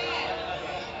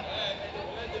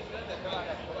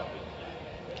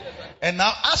 And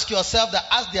now ask yourself that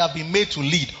as they have been made to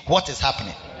lead, what is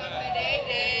happening?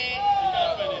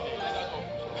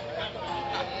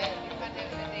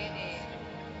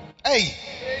 Hey,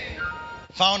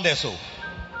 founders, so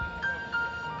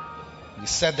we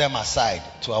set them aside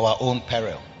to our own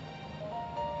peril.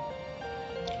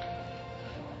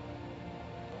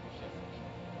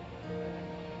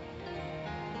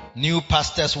 New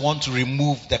pastors want to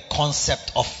remove the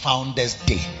concept of Founders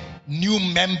Day. New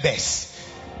members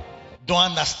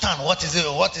don't understand what is it.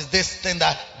 What is this thing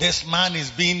that this man is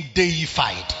being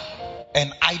deified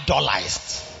and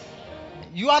idolized?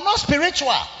 You are not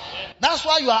spiritual. That's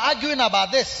why you are arguing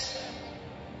about this.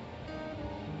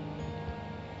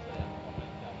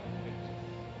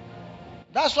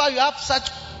 That's why you have such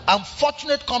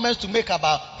unfortunate comments to make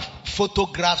about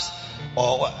photographs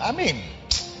or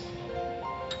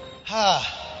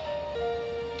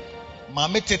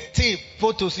Mamete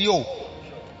photos yo.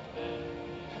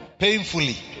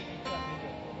 Painfully.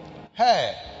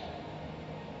 Hey,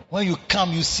 when you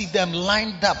come, you see them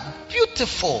lined up,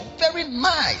 beautiful, very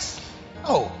nice.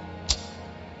 Oh,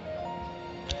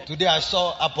 today I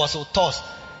saw Apostle Toss.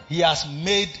 He has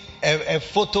made a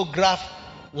photograph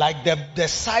like the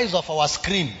size of our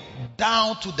screen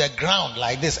down to the ground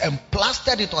like this and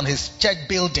plastered it on his church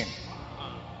building.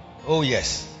 Oh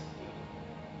yes,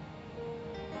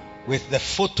 with the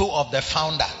photo of the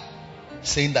founder.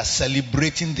 Saying that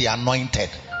celebrating the anointed,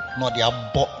 not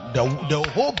the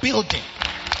whole building.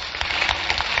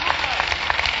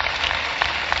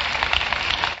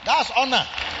 That's honor.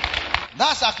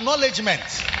 That's acknowledgement.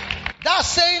 That's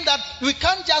saying that we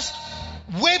can't just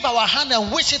wave our hand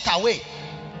and wish it away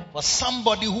for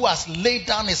somebody who has laid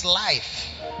down his life.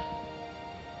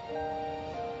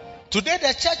 Today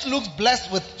the church looks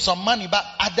blessed with some money, but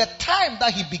at the time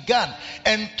that he began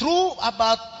and through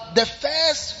about the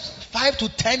first 5 to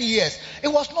 10 years, it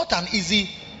was not an easy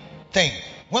thing.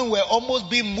 When we're almost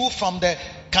being moved from the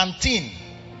canteen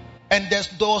and there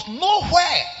was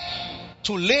nowhere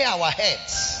to lay our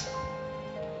heads.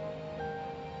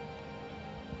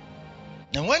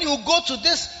 And when you go to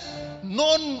this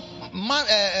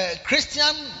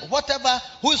Christian, whatever,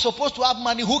 who is supposed to have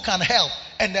money, who can help,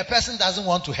 and the person doesn't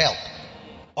want to help,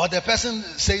 or the person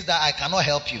says that I cannot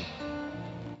help you,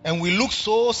 and we look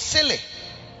so silly.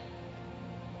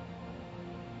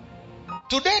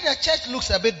 Today the church looks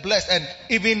a bit blessed, and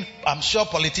even I'm sure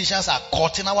politicians are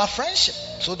caught in our friendship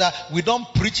so that we don't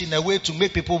preach in a way to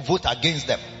make people vote against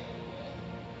them.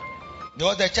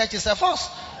 Because the church is a force.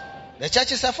 The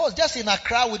church is a force. Just in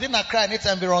Accra, within Accra and its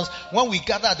environs, when we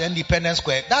gather at the Independence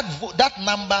Square, that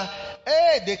number,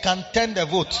 they can turn the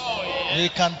vote. They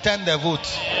can turn the vote.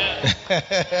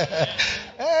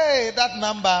 That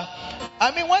number.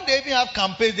 I mean, when they even have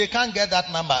campaigns, they can't get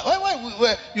that number.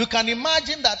 You can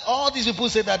imagine that all these people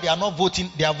say that they are not voting,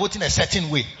 they are voting a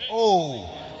certain way. Oh,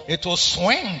 it will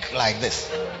swing like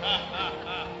this.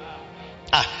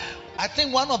 I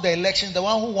think one of the elections, the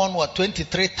one who won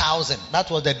 23,000. That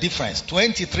was the difference.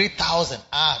 23,000.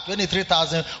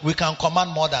 23,000. We can command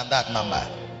more than that number.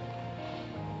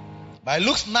 But it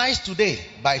looks nice today,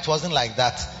 but it wasn't like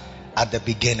that at the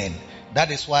beginning.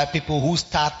 That is why people who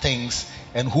start things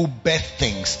and who birth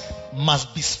things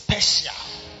must be special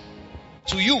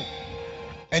to you.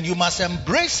 And you must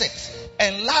embrace it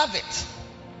and love it.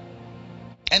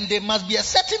 And there must be a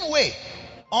certain way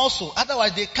also.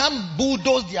 Otherwise, they can't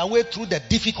bulldoze their way through the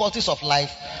difficulties of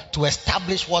life to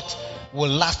establish what will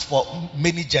last for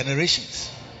many generations.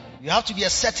 You have to be a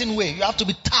certain way. You have to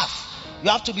be tough. You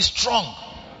have to be strong.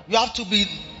 You have to be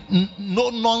no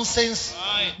nonsense,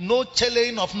 no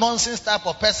chilling of nonsense type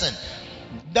of person.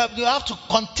 That you have to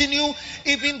continue,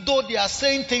 even though they are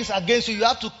saying things against you, you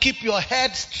have to keep your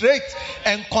head straight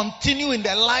and continue in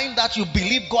the line that you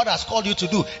believe God has called you to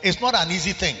do. It's not an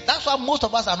easy thing. That's why most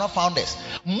of us are not founders.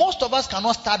 Most of us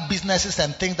cannot start businesses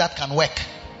and things that can work.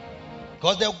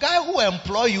 Because the guy who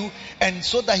employ you and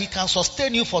so that he can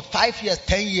sustain you for 5 years,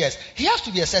 10 years, he has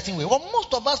to be a certain way. Well,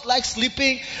 most of us like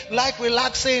sleeping, like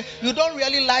relaxing. You don't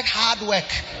really like hard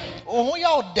work. Oh, you're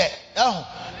out there.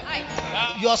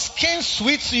 Your skin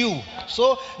sweets you,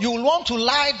 so you will want to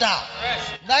lie down,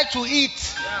 like to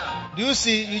eat. Do you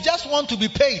see? You just want to be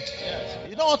paid.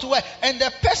 You don't want to work. And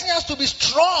the person has to be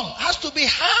strong, has to be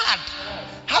hard,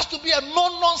 has to be a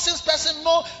no-nonsense person.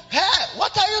 No, hey,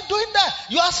 what are you doing there?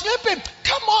 You are sleeping.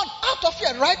 Come on, out of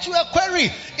here. Write you a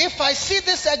query. If I see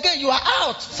this again, you are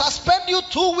out. Suspend you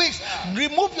 2 weeks.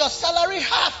 Remove your salary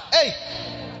half. Hey.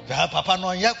 Papa no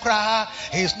yekra,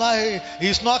 he's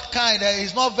not kind,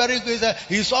 he's not very good,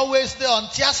 he's always there on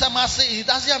tiasamasi, he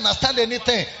doesn't understand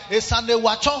anything. It's Sunday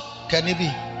wacho, can it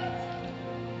be?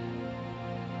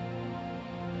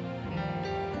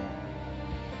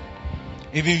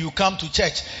 Even you come to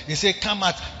church, they say come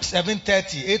at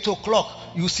 7:30, 8 o'clock.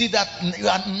 You see that you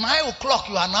are 9 o'clock,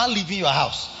 you are now leaving your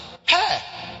house. Hey!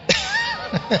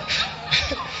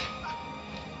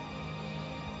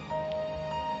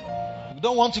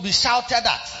 Don't want to be shouted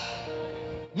at.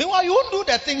 Meanwhile, you won't do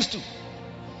the things too.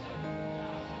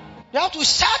 You have to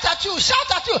shout at you.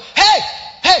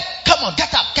 Hey, come on,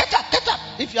 get up.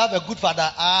 If you have a good father,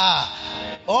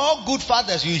 all good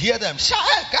fathers, you hear them shout,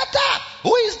 hey, get up.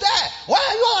 Who is there? Why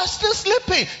are you still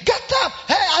sleeping? Get up.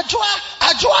 Hey, Ajwa.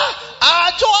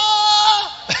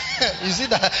 You see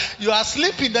that you are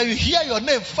sleeping, then you hear your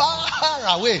name far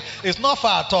away. It's not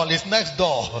far at all. It's next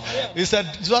door. It's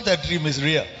not a dream. It's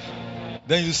real.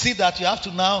 Then you see that you have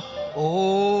to now,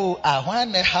 who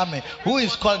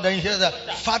is calling? Then you hear that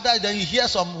father, then you hear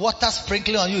some water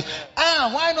sprinkling on you.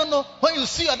 Why no? When you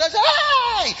see your dad, say,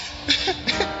 hey!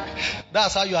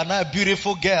 That's how you are now a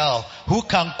beautiful girl who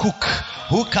can cook,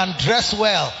 who can dress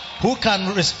well, who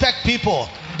can respect people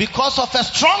because of a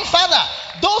strong father.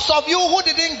 Those of you who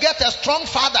didn't get a strong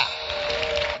father,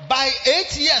 by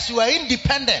 8 years you were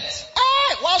independent.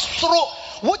 Hey, what's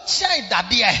through? What say that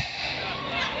there?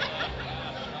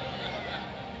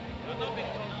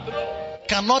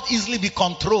 Cannot easily be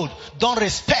controlled. Don't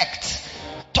respect.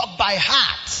 Talk by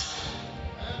heart.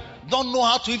 Don't know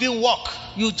how to even walk.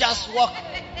 You just walk.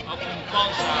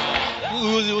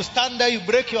 You stand there, you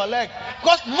break your leg.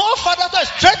 Because no father says,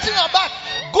 straighten your back.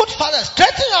 Good father,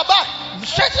 straighten your back.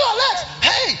 Straighten your legs.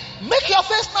 Hey, make your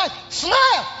face nice.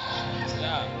 Smile.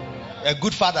 A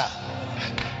good father.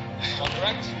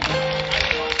 Correct.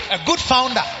 A good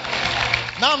founder.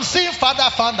 Now I'm seeing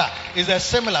founder is a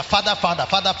similar father.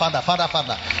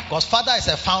 Because father is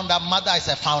a founder, mother is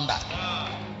a founder.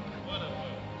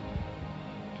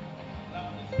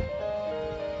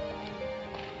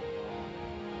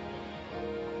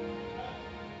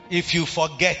 If you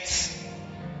forget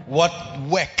what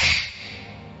work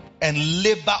and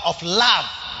labor of love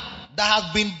that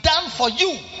has been done for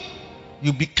you,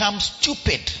 you become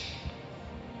stupid.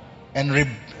 And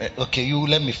okay, you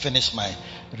let me finish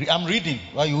I'm reading.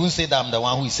 Well, you won't say that I'm the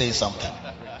one who is saying something.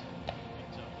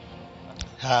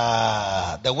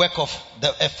 The work of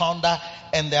a founder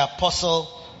and the apostle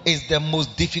is the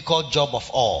most difficult job of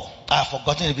all. I have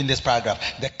forgotten even this paragraph.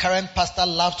 The current pastor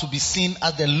loves to be seen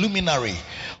as the luminary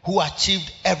who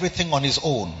achieved everything on his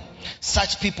own.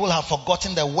 Such people have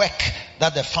forgotten the work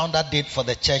that the founder did for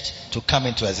the church to come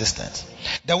into existence.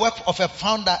 The work of a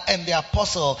founder and the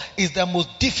apostle is the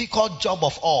most difficult job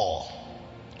of all.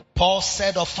 Paul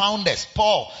said of founders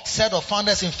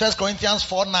in 1 Corinthians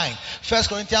 4:9. 1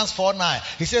 Corinthians 4:9.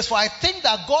 He says, "For I think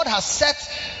that God has set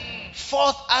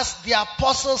forth as the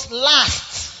apostles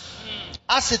last,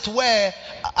 as it were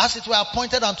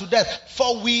appointed unto death.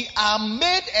 For we are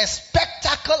made a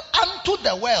spectacle unto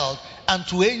the world, and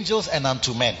to angels and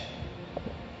unto men."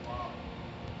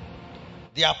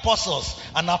 The apostles.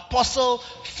 An apostle,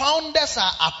 founders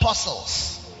are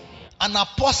apostles. An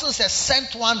apostle is a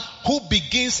sent one who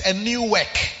begins a new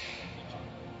work.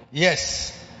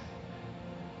 Yes.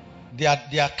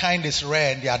 Their kind is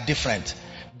rare and they are different.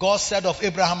 God said of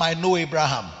Abraham, "I know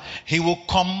Abraham. He will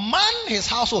command his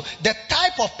household." The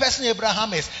type of person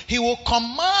Abraham is, he will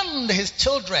command his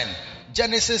children.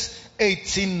 Genesis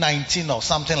 18:19 or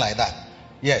something like that.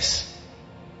 Yes.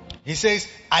 He says,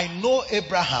 "I know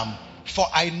Abraham, for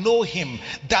I know him,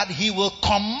 that he will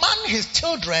command his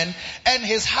children and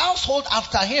his household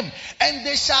after him, and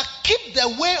they shall keep the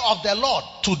way of the Lord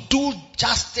to do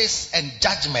justice and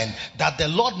judgment, that the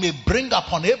Lord may bring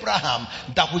upon Abraham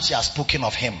that which he has spoken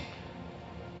of him."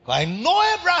 I know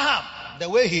Abraham the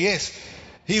way he is.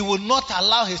 He will not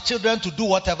allow his children to do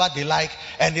whatever they like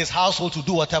and his household to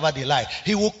do whatever they like.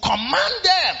 He will command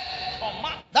them.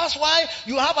 That's why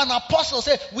you have an apostle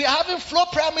say, "We are having flow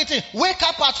prayer meeting. Wake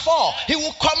up at 4. He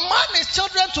will command his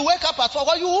children to wake up at 4.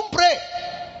 Well, you won't pray.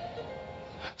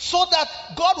 So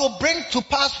that God will bring to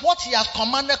pass what he has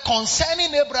commanded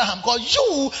concerning Abraham. Because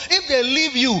you, if they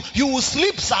leave you, you will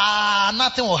sleep, sir.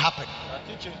 Nothing will happen.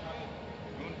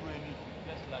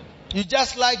 You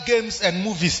just like games and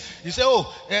movies. You say,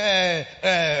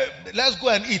 let's go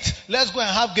and eat. Let's go and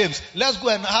have games. Let's go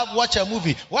and watch a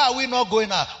movie. Why are we not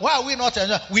going out? Why are we not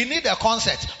enjoying? We need a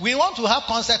concert. We want to have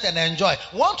concert and enjoy.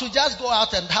 We want to just go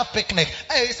out and have picnic.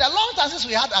 Hey, it's a long time since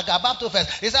we had Agabapto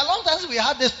Fest. It's a long time since we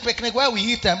had this picnic where we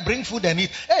eat and bring food and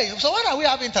eat. Hey, so when are we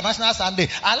having International Sunday?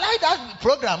 I like that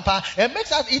program, pa. It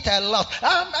makes us eat a lot.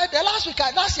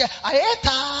 Last year, I ate.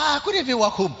 I couldn't even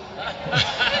walk home.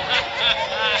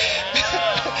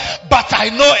 But I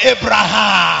know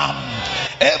Abraham.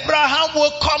 Abraham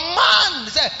will command.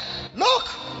 Say, "Look,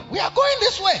 we are going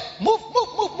this way.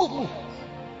 Move.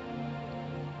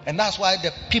 And that's why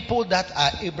the people that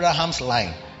are Abraham's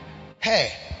line,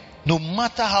 hey, no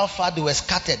matter how far they were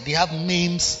scattered, they have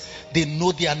names. They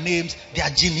know their names, their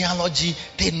genealogy.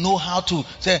 They know how to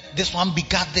say, this one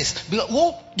begat this.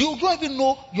 You don't even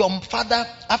know your father,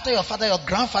 after your father, your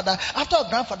grandfather, after your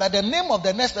grandfather, the name of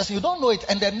the next person, you don't know it.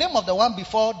 And the name of the one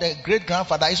before the great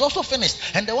grandfather is also finished.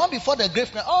 And the one before the great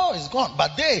grandfather, it's gone.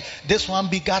 But this one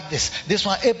begat this. This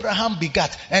one Abraham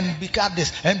begat and begat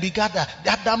this and begat that.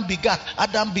 Adam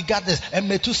begat this and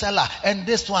Methuselah and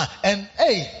this one. And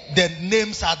the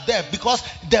names are there because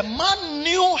the man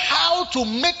knew how to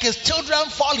make his children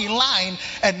fall in line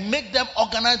and make them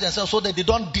organize themselves so that they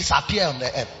don't disappear on the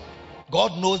earth.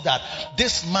 God knows that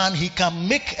this man, he can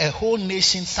make a whole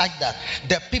nation such that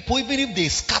the people, even if they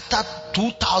scatter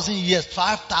 2,000 years,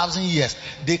 5,000 years,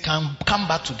 they can come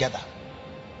back together.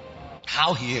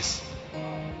 How he is.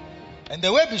 And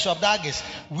the way Bishop Dag is,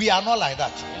 we are not like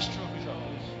that. It's true, Bishop.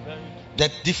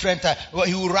 The different,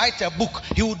 he will write a book.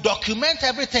 He will document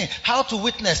everything. How to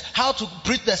witness, how to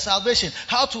preach the salvation,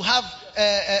 how to have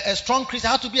a strong Christian,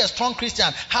 how to be a strong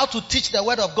Christian, how to teach the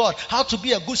word of God, how to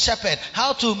be a good shepherd,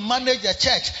 how to manage the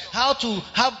church, how to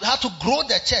grow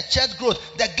the church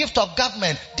growth, the gift of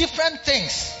government, different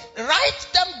things. Write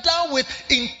them down with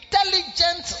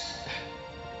intelligent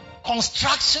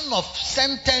construction of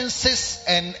sentences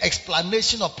and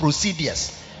explanation of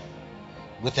procedures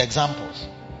with examples,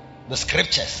 the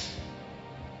scriptures.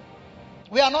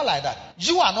 We are not like that.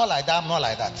 You are not like that. I'm not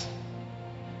like that.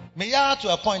 Me ya to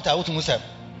a point I would say,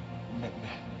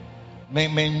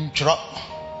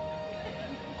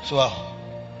 So,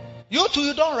 you too,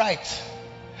 you don't write.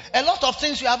 A lot of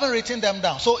things you haven't written them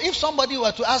down. So if somebody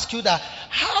were to ask you that,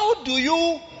 how do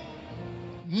you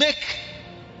make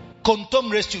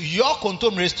contom raised you? Your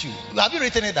contom raised you. Have you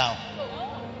written it down?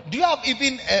 Do you have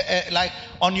even like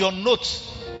on your notes,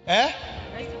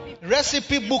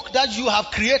 recipe book that you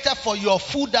have created for your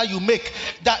food that you make?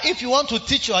 That if you want to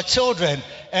teach your children,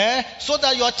 so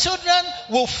that your children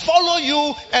will follow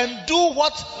you and do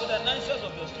what?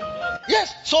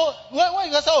 Yes. So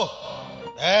when you say,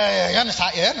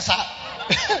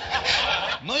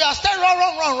 no, you are still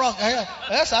wrong.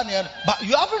 Yes, but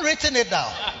you haven't written it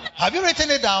down. Have you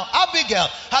written it down? Abigail,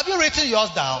 have you written yours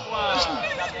down?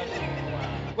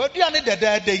 Well, do you need the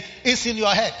day? It's in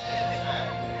your head.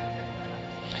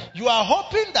 You are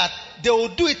hoping that they will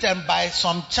do it and by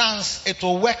some chance it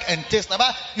will work and taste.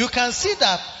 But you can see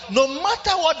that no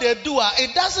matter what they do,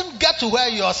 it doesn't get to where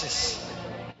yours is.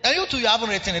 And you too, you haven't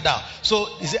written it down. So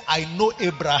you say, I know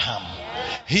Abraham.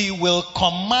 He will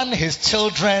command his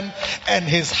children and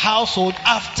his household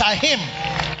after him.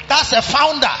 That's a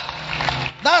founder.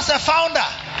 That's a founder.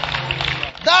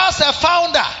 That's a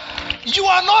founder. You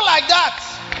are not like that.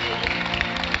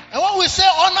 And when we say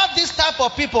honor this type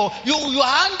of people, you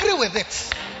are angry with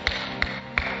it.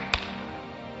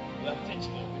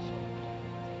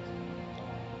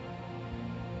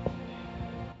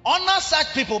 Honor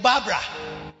such people, Barbara.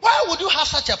 Why would you have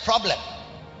such a problem?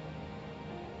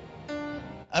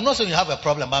 I'm not saying you have a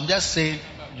problem. I'm just saying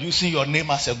using your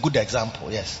name as a good example.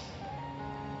 Yes.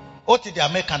 What did the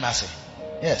American say?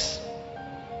 Yes.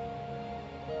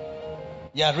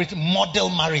 He had written model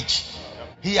marriage.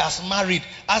 He has married.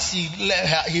 As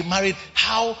he married,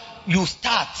 how you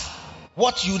start,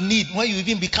 what you need when you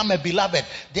even become a beloved.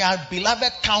 There are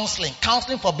beloved counseling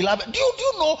for beloved. Do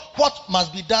you know what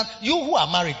must be done? You who are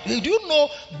married, do you know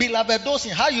beloved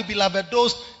dosing? How you beloved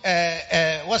dose?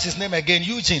 What's his name again?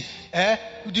 Eugene.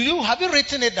 Have you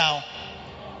written it down?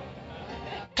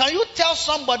 Can you tell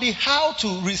somebody how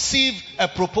to receive a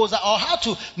proposal or how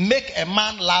to make a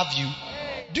man love you?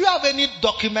 Do you have any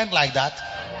document like that?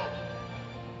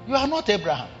 You are not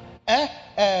Abraham.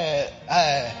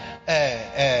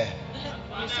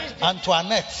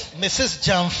 Antoinette, Mrs.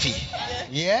 Jamfi.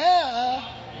 Yeah.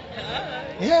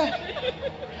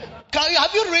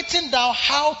 Have you written down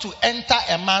how to enter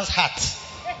a man's heart?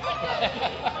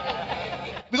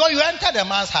 Because you entered a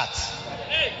man's heart.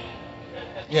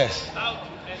 Yes.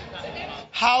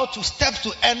 How to step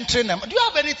to entering them. Do you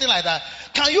have anything like that?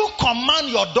 Can you command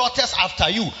your daughters after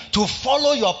you to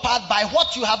follow your path by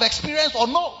what you have experienced or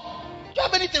no? Do you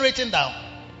have anything written down?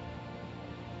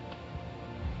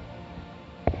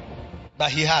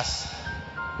 But he has.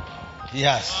 He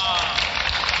has.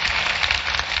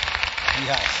 He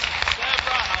has.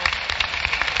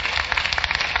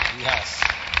 He has.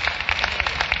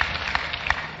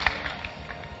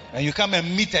 And you come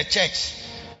and meet a church.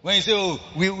 When you say, oh,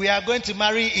 we are going to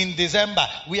marry in December,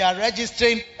 we are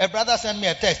registering. A brother sent me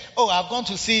a text. Oh, I've gone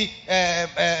to see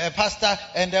a pastor,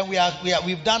 and then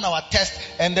we've done our test.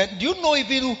 And then, do you know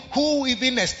even who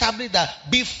even established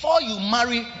that before you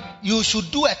marry, you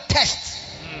should do a test,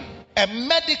 a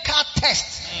medical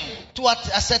test, to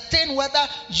ascertain whether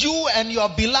you and your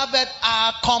beloved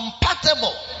are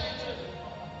compatible.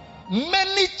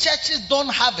 Many churches don't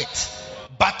have it.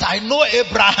 But I know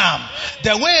Abraham.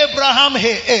 The way Abraham he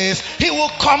is, he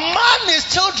will command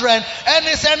his children and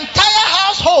his entire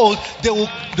household. They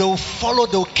will follow.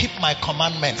 They will keep my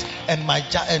commandments and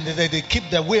they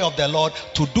keep the way of the Lord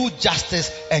to do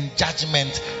justice and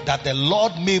judgment, that the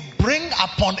Lord may bring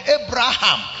upon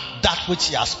Abraham that which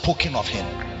he has spoken of him.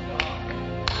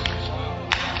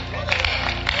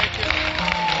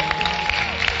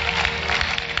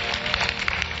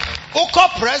 Oko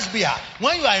Presby.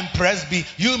 When you are in Presby,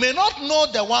 you may not know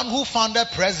the one who founded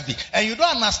Presby, and you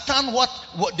don't understand what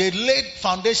the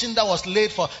foundation that was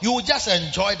laid for. You will just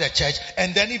enjoy the church,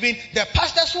 and then even the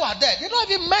pastors who are there, they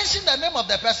don't even mention the name of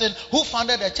the person who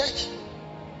founded the church.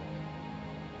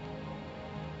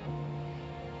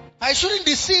 I shouldn't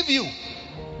deceive you,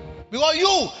 because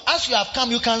you, as you have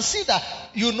come, you can see that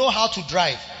you know how to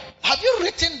drive. Have you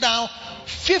written down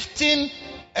 15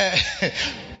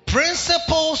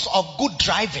 principles of good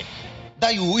driving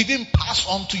that you even pass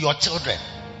on to your children?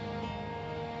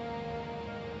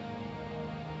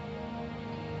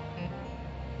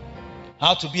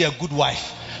 How to be a good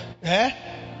wife.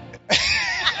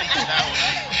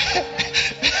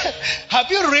 Have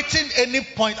you written any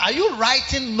point? Are you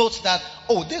writing notes that,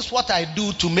 oh, this is what I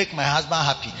do to make my husband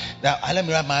happy? That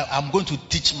I'm going to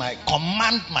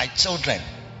command my children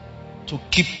to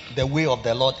keep the way of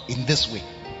the Lord in this way.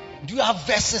 Do you have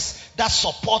verses that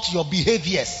support your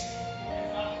behaviors?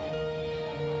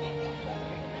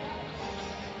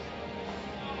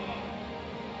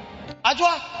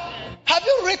 Ajwa, have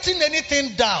you written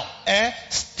anything down?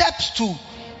 Steps to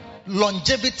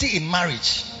longevity in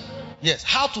marriage. Yes,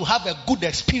 how to have a good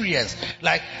experience.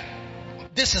 Like,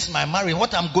 this is my marriage.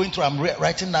 What I'm going through, I'm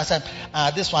writing down.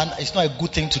 This one is not a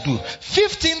good thing to do.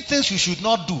 15 things you should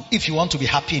not do if you want to be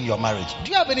happy in your marriage.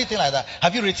 Do you have anything like that?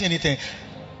 Have you written anything?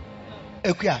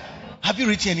 Ekuya, have you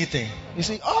written anything? You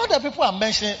see, all the people are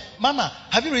mentioning. Mama,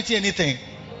 have you written anything?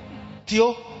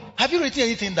 Theo, have you written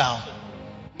anything down?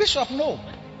 Bishop, no.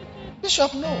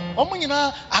 Bishop, no.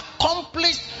 Omunina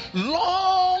accomplished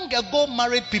long ago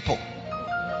married people.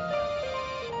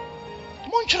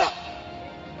 Munchra.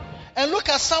 And look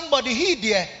at somebody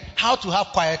here, how to have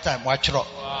quiet time. Watch it.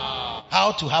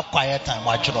 How to have quiet time.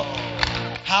 Watch it.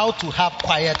 How to have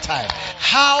quiet time.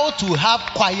 How to have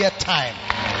quiet time.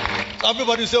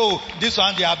 Everybody say, oh, this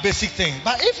one, they are basic things.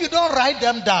 But if you don't write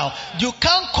them down, you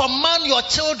can't command your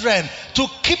children to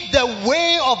keep the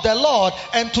way of the Lord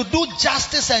and to do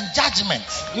justice and judgment.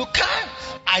 You can't.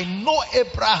 I know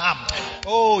Abraham.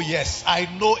 Oh yes, I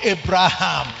know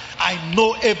Abraham. I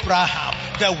know Abraham.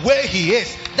 The way he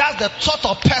is. That's the sort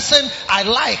of person I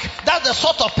like. That's the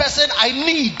sort of person I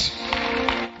need.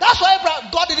 That's why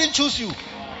Abraham, God didn't choose you.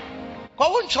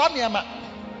 God won't try me.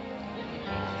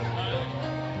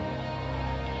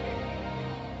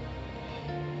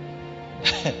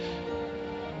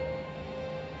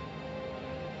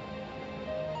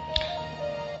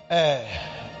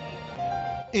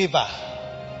 Eva,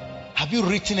 have you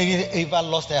written anything? Eva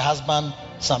lost her husband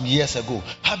some years ago.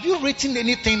 Have you written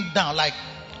anything down, like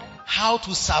how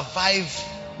to survive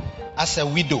as a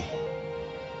widow?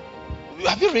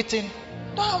 Have you written?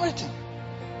 No, I've written.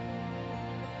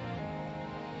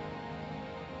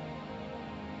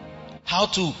 How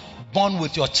to bond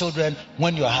with your children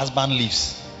when your husband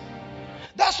leaves.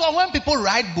 That's why when people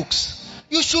write books,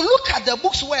 you should look at the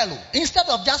books well, instead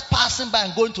of just passing by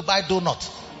and going to buy donut.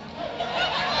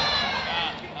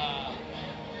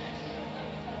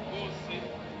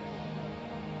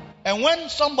 And when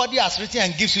somebody has written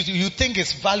and gives you think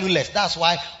it's valueless. That's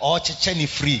why Chicheni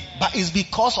free. But it's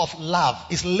because of love.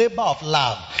 It's labor of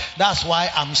love. That's why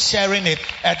I'm sharing it.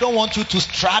 I don't want you to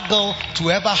struggle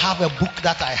to ever have a book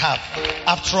that I have.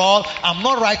 After all, I'm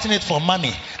not writing it for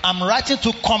money. I'm writing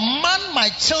to command my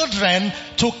children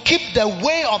to keep the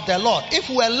way of the Lord. If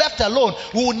we were left alone,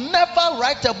 we would never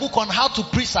write a book on how to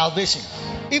preach salvation.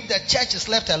 If the church is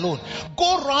left alone,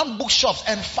 go around bookshops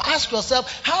and ask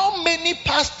yourself, how many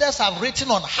pastors have written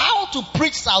on how to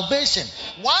preach salvation?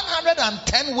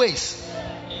 110 ways.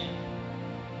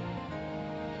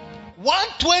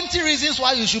 120 reasons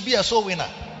why you should be a soul winner.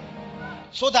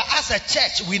 So that as a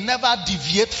church, we never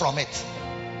deviate from it.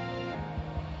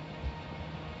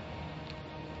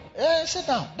 Sit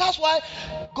down. That's why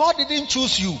God didn't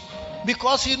choose you.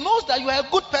 Because he knows that you are a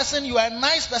good person, you are a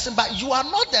nice person, but you are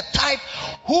not the type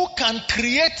who can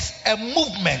create a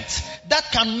movement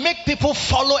that can make people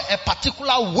follow a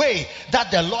particular way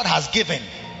that the Lord has given.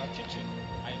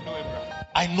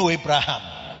 I know Abraham.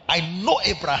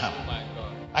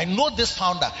 I know this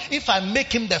founder. If I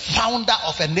make him the founder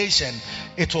of a nation,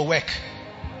 it will work.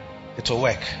 It will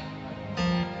work.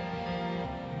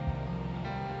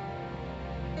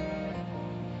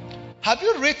 Have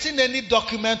you written any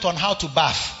document on how to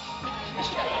bath?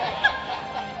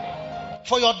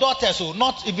 For your daughters, so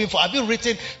not even for. Have you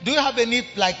written? Do you have any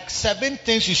 7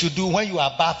 things you should do when you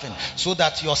are bathing so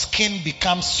that your skin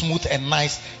becomes smooth and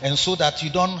nice, and so that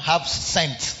you don't have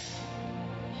scent?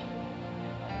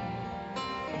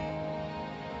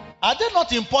 Are there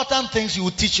not important things you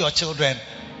would teach your children?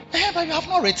 But you have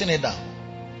not written it down.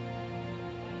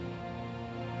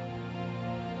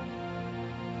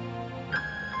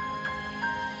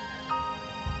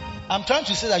 I'm trying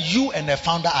to say that you and the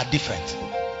founder are different.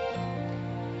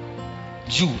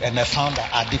 You and the founder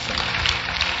are different.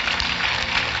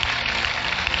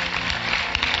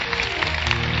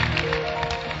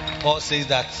 Paul says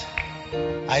that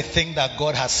I think that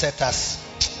God has set us,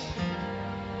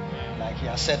 like he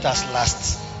has set us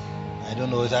last. I don't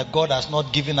know, that God has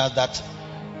not given us that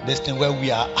this thing where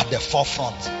we are at the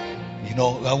forefront. You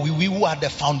know, we who are the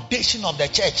foundation of the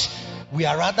church, we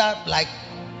are rather like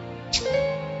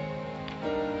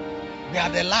we are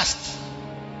the last.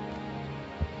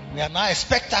 We are now a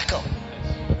spectacle.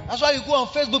 That's why you go on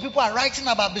Facebook, people are writing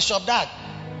about Bishop Dag.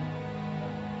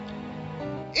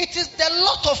 It is the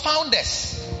lot of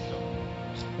founders.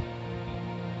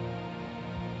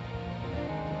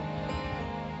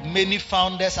 Many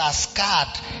founders are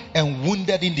scarred and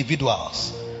wounded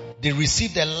individuals. They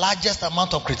receive the largest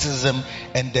amount of criticism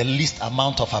and the least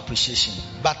amount of appreciation.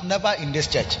 But never in this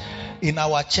church. In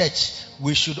our church,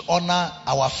 we should honor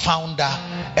our founder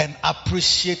and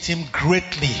appreciate him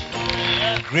greatly.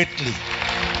 Greatly.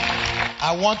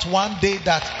 I want one day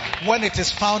that when it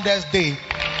is Founders Day,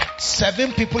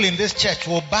 7 people in this church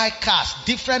will buy cars,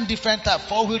 different type,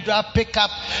 4-wheel drive, pickup,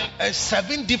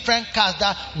 7 different cars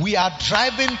that we are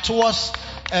driving towards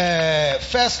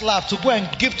First Love to go and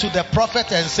give to the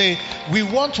prophet and say, we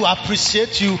want to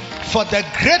appreciate you for the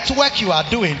great work you are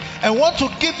doing and want to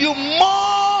give you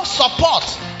more support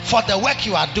for the work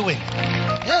you are doing.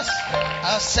 Yes,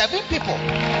 7 people.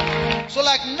 So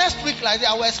like next week like that,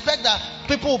 I will expect that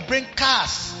people will bring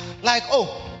cars. Like,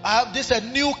 this is a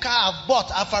new car I've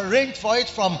bought. I've arranged for it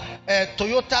from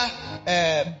Toyota,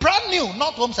 brand new,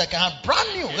 not home second hand, brand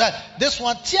new. This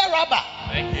one, tear rubber.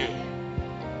 Thank you.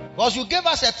 Because you gave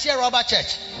us a tear rubber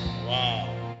church.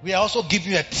 Wow. We are also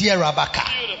giving you a tear rubber car.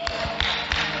 Beautiful.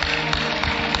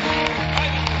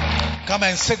 Come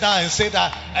and sit down and say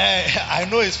that, I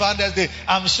know it's Founders Day.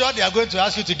 I'm sure they are going to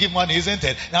ask you to give money, isn't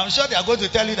it? I'm sure they are going to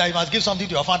tell you that you must give something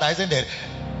to your founder, isn't it?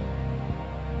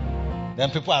 Then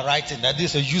people are writing that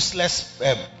this is a useless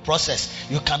process.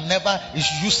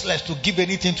 It's useless to give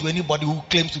anything to anybody who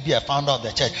claims to be a founder of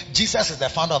the church. Jesus is the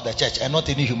founder of the church and not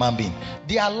any human being.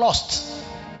 They are lost.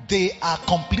 They are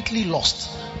completely lost.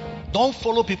 Don't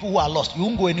follow people who are lost. You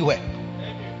won't go anywhere.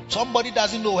 Somebody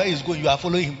doesn't know where he's going. You are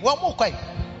following him. One more quiet.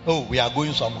 Oh, we are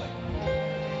going somewhere.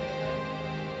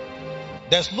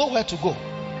 There's nowhere to go.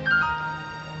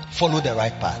 Follow the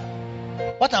right path.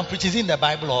 What I'm preaching is in the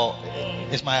Bible or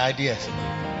it's my ideas?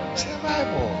 It's the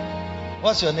Bible.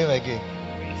 What's your name again?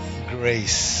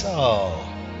 Grace. Oh,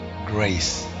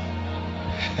 Grace.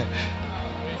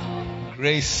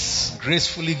 Grace.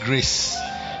 Gracefully grace.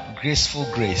 Graceful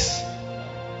grace.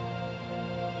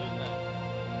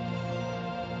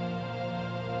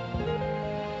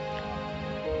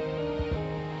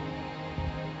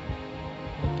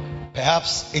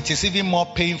 Perhaps it is even more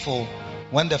painful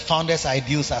when the founder's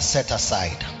ideals are set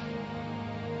aside.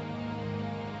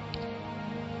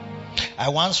 I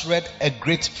once read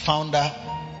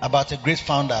about a great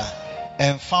founder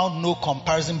and found no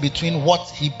comparison between what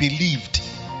he believed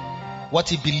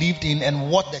in and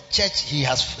what the church he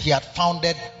had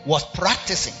founded was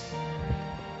practicing.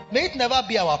 May it never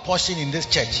be our portion in this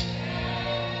church.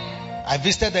 I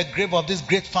visited the grave of this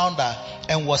great founder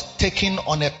and was taken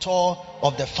on a tour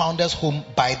of the founder's home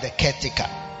by the caretaker.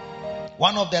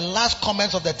 One of the last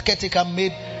comments of the caretaker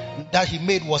that he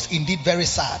made was indeed very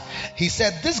sad. He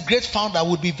said, this great founder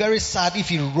would be very sad if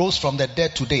he rose from the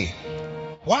dead today.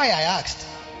 Why, I asked.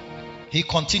 He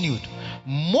continued,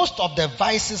 most of the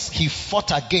vices he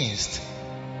fought against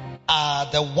are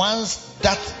the ones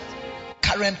that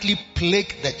currently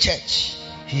plague the church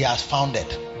he has founded.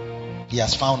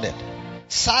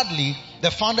 Sadly,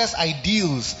 the founder's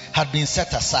ideals had been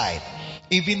set aside.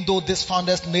 Even though this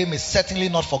founder's name is certainly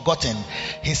not forgotten,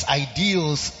 his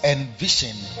ideals and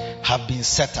vision have been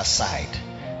set aside.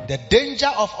 The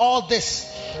danger of all this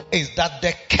is that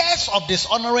the curse of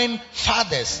dishonoring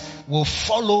fathers will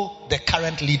follow the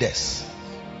current leaders.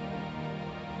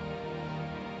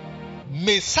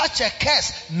 May such a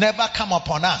curse never come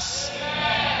upon us.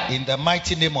 In the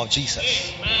mighty name of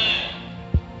Jesus. Amen.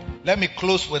 Let me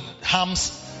close with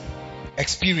Ham's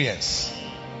experience.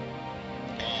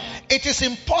 It is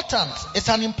important. It's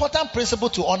an important principle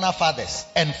to honor fathers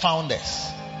and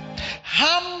founders.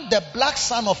 Ham, the black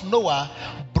son of Noah,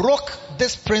 broke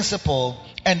this principle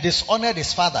and dishonored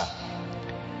his father.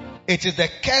 It is the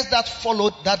curse that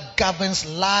followed that governs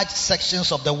large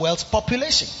sections of the world's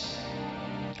population.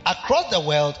 Across the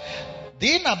world,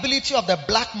 the inability of the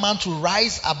black man to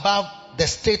rise above the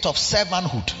state of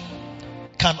servanthood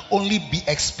can only be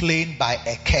explained by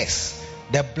a curse.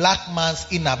 The black man's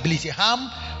inability. Ham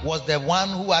was the one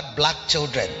who had black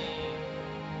children,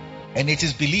 and it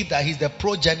is believed that he's the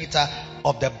progenitor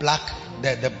of the black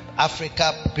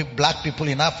people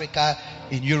in Africa,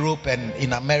 in Europe, and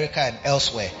in America and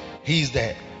elsewhere. He is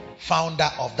the founder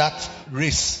of that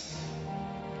race.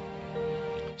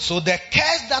 So the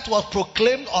curse that was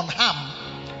proclaimed on Ham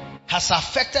has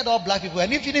affected all black people,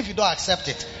 and even if you don't accept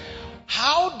it,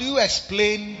 how do you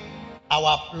explain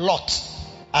our lot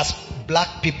as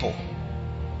black people?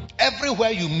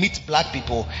 Everywhere you meet black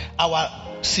people, our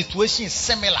situation is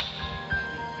similar.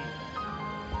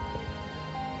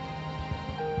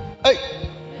 Hey,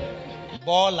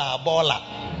 baller.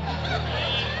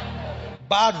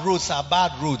 Bad roads are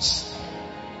bad roads.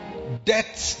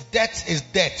 Death is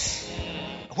death.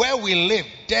 Where we live,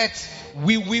 death,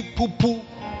 wee poo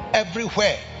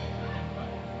everywhere.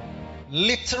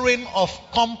 littering of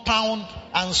compound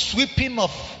and sweeping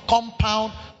of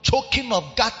compound, choking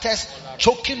of gutters,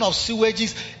 choking of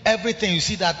sewages, everything. You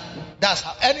see that's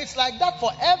how, and it's like that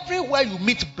for everywhere you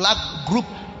meet group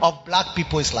of black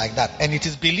people is like that. And it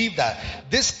is believed that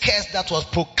this curse that was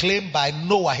proclaimed by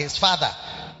Noah his father,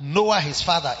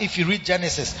 if you read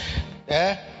Genesis,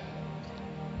 let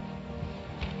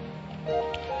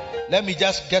me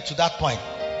just get to that point.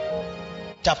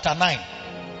 Chapter 9.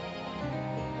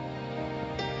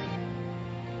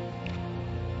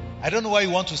 I don't know where you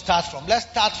want to start from. Let's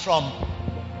start from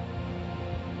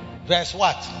verse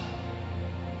what?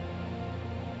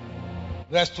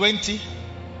 Verse 20.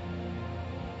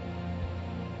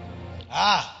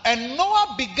 And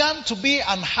Noah began to be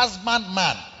an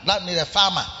husbandman. That means a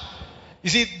farmer. You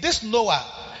see, this Noah,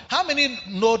 how many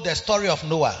know the story of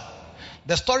Noah?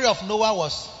 The story of Noah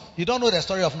was, you don't know the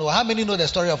story of Noah. How many know the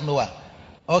story of Noah?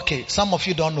 Okay, some of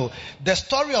you don't know. The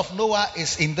story of Noah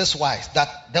is in this wise, that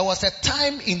there was a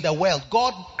time in the world,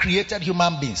 God created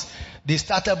human beings. They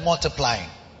started multiplying.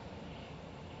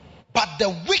 But the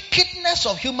wickedness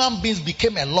of human beings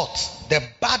became a lot. The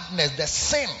badness, the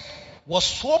sin was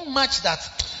so much that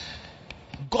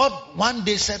God one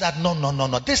day said that no,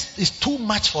 this is too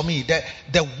much for me.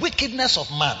 The wickedness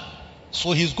of man.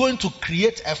 So he's going to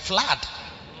create a flood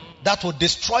that will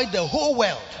destroy the whole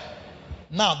world.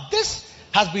 Now this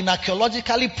has been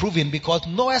archaeologically proven because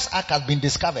Noah's Ark has been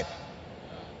discovered.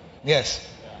 Yes.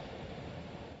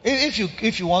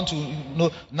 If you want to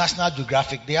know National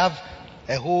Geographic, they have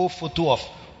a whole photo of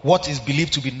what is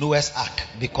believed to be Noah's Ark,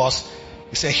 because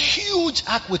it's a huge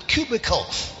ark with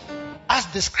cubicles as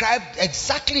described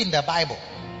exactly in the Bible.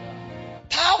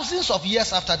 Thousands of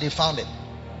years after they found it.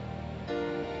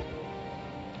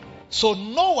 So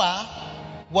Noah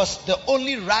was the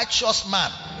only righteous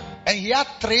man, and he had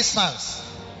 3 sons,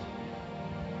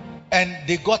 and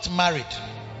they got married,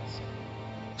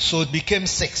 so it became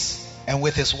 6, and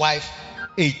with his wife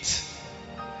 8.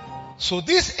 So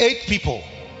these 8 people,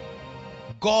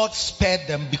 God spared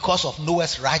them because of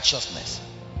Noah's righteousness.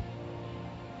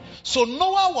 So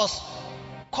Noah was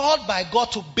called by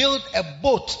God to build a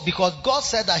boat, because God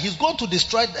said that he's going to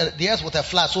destroy the earth with a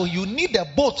flood. So you need a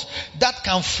boat that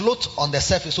can float on the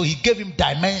surface. So he gave him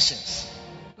dimensions,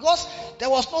 because there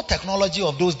was no technology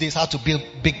of those days how to build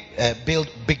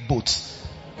big boats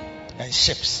and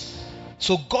ships.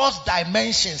 So God's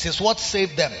dimensions is what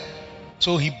saved them.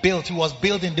 So he was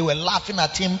building. They were laughing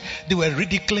at him. They were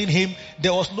ridiculing him.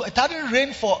 It hadn't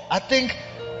rained for, I think,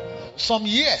 some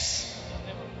years.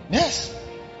 Yes.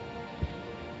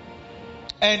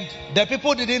 And the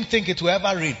people didn't think it would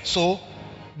ever rain. So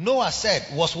Noah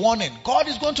was warning, God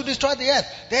is going to destroy the earth.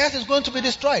 The earth is going to be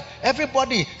destroyed.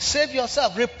 Everybody, save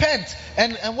yourself, repent,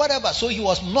 and whatever. So he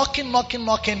was knocking.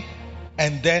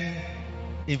 And then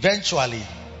eventually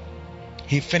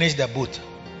he finished the boat.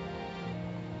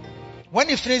 When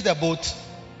he finished the boat,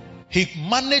 he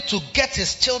managed to get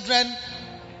his children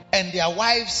and their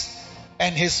wives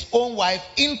and his own wife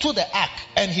into the ark.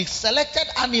 And he selected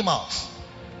animals.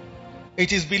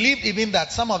 It is believed even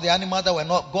that some of the animals that were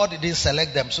not, God didn't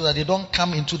select them so that they don't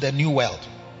come into the new world.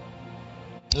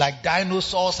 Like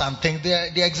dinosaurs and things,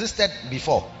 they existed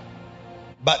before.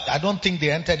 But I don't think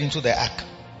they entered into the ark.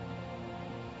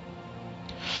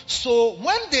 So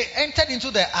when they entered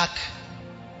into the ark,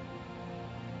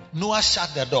 Noah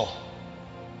shut the door.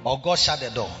 Or God shut the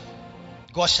door.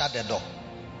 God shut the door.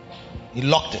 He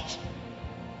locked it.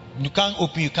 You can't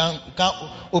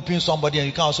open somebody, and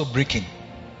you can't also break in.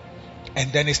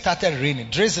 And then it started raining,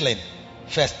 drizzling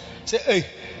first. Say, hey,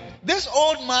 this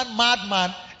old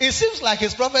madman, it seems like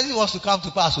his prophecy was to come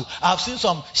to pass. I've seen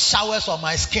some showers on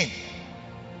my skin.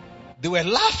 They were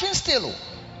laughing still.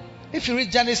 If you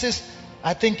read Genesis,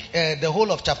 I think the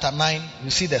whole of chapter 9, you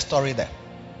see the story there.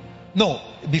 No,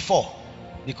 before.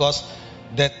 Because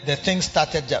the thing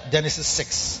started Genesis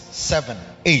 6, 7,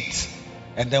 8.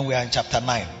 And then we are in chapter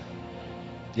 9.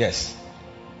 Yes.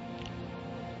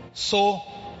 So,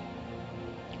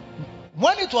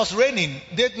 when it was raining,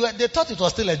 they thought it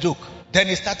was still a joke. Then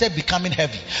it started becoming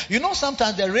heavy. You know,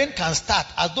 sometimes the rain can start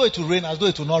as though it will rain, as though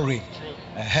it will not rain.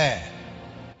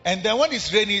 And then when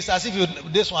it's raining, it's as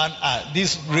if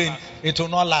this rain, it will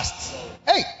not last.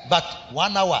 Hey, but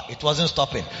 1 hour, it wasn't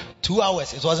stopping. 2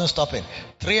 hours, it wasn't stopping.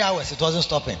 3 hours, it wasn't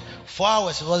stopping. 4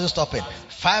 hours, it wasn't stopping.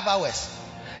 5 hours.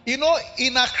 You know,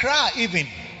 in Accra even,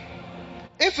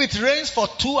 if it rains for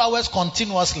 2 hours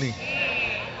continuously,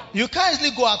 you can't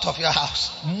easily go out of your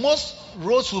house. Most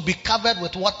roads will be covered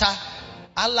with water.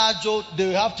 Alajo, they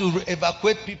will have to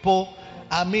evacuate people.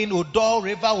 Odo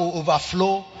River will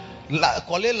overflow.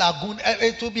 Kole Lagoon,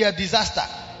 it will be a disaster.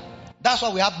 That's why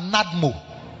we have NADMO.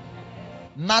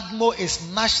 NADMO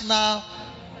is National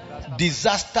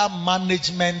Disaster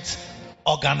Management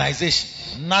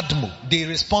Organization. NADMO. They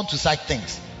respond to such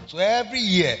things. So every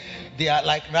year, they are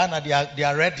like Rana, they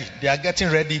are ready. They are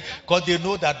getting ready because they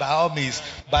know that by all means,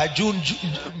 by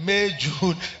May,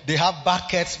 June, they have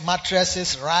buckets,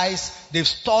 mattresses, rice. They've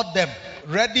stored them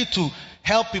ready to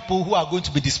help people who are going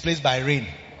to be displaced by rain.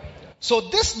 So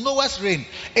this Noah's rain,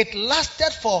 it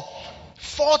lasted for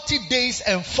 40 days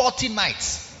and 40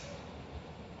 nights.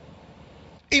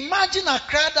 Imagine a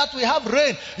crowd that we have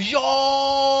rain. You're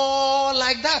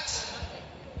like that.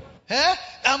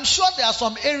 I'm sure there are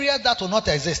some areas that will not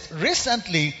exist.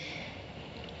 Recently,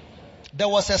 there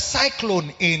was a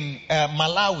cyclone in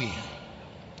Malawi.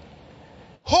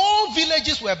 Whole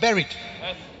villages were buried.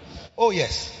 Oh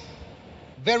yes.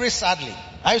 Very sadly.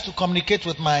 I used to communicate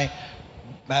with my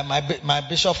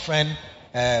bishop friend,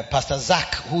 Pastor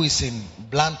Zach, who is in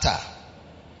Blantyre.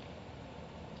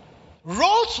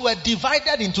 Roads were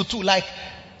divided into two. Like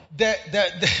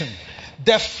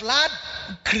the flood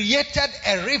created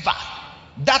a river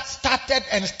that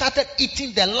started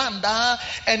eating the land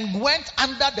and went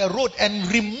under the road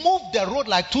and removed the road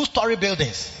like 2-story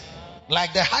buildings,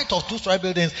 like the height of 2-story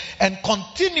buildings, and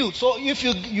continued. So if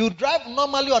you drive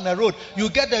normally on a road, you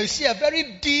get there, you see a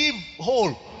very deep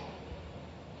hole.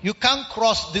 You can't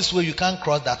cross this way, you can't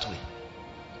cross that way.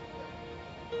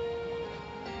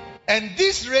 And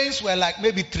these rains were like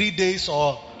maybe 3 days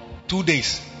or 2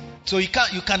 days. So you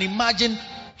can imagine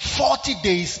 40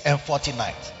 days and 40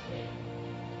 nights.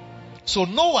 So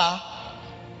Noah,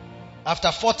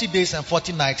 after 40 days and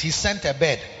 40 nights, he sent a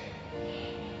bird.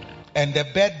 And the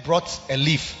bird brought a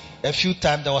leaf. A few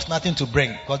times there was nothing to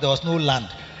bring because there was no land.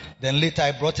 Then later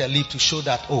I brought a leaf to show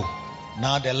that,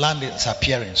 now the land is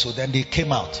appearing. So then they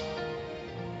came out.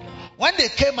 When they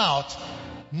came out,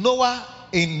 Noah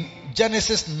in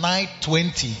Genesis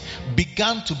 9:20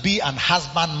 began to be an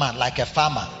husbandman, like a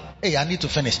farmer. Hey, I need to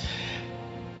finish.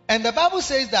 And the Bible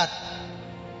says that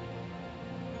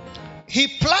he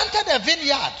planted a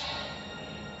vineyard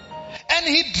and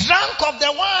he drank of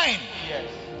the wine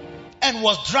and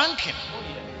was drunken.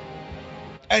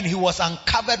 And he was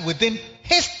uncovered within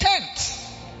his tent.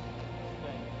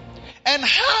 And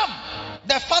Ham,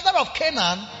 the father of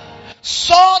Canaan,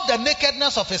 saw the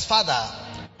nakedness of his father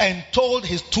and told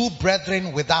his 2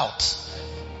 brethren without.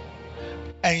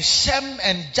 And Shem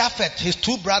and Japheth, his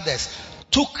 2 brothers,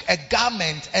 took a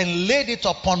garment and laid it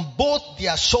upon both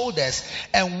their shoulders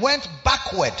and went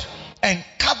backward and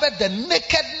covered the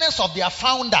nakedness of their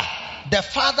founder, the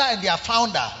father and their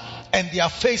founder, and their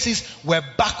faces were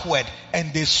backward,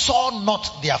 and they saw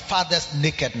not their father's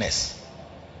nakedness.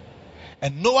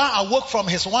 And Noah awoke from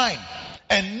his wine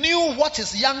and knew what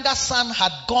his younger son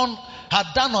had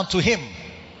done unto him.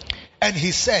 And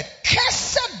he said,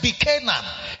 Cursed be Canaan,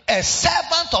 a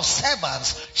servant of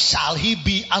servants shall he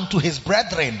be unto his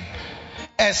brethren.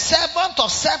 A servant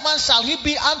of servants shall he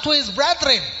be unto his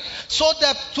brethren. So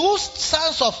the 2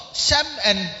 sons of Shem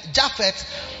and Japheth,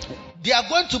 they are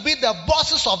going to be the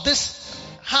bosses of this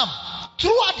Ham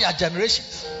throughout their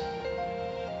generations.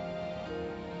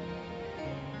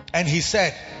 And he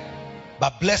said,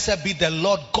 but blessed be the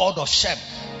Lord God of Shem.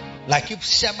 Like if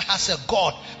Shem has a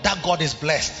God, that God is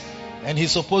blessed. And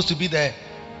he's supposed to be the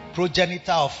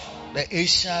progenitor of the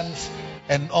Asians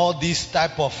and all these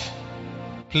type of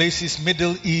places,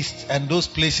 Middle East and those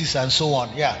places and so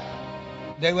on. Yeah.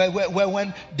 They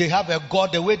when they have a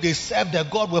God, the way they serve the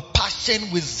God with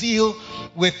passion, with zeal,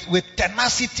 with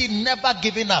tenacity, never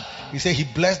giving up. He said he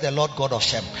blessed the Lord God of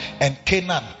Shem, and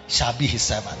Canaan shall be his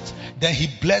servant. Then he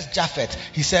blessed Japheth.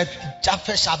 He said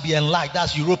Japheth shall be enlarged.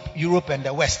 That's Europe and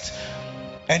the West.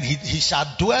 And he shall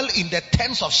dwell in the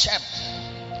tents of Shem,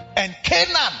 and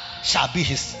Canaan shall be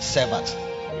his servant.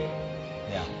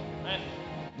 Yeah.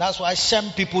 That's why Shem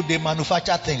people, they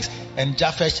manufacture things, and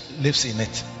Japheth lives in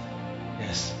it.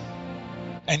 Yes.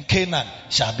 And Canaan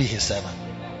shall be his servant.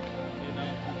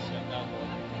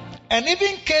 And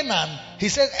even Canaan, he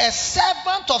says, a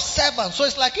servant of servants. So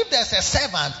it's like if there's a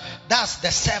servant, that's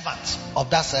the servant of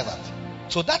that servant.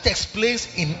 So that explains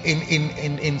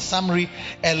in summary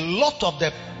a lot of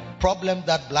the problem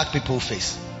that black people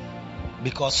face.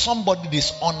 Because somebody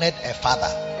dishonored a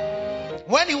father.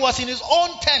 When he was in his own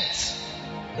tent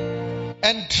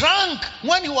and drank,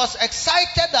 when he was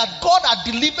excited that God had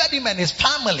delivered him and his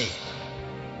family,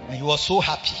 and he was so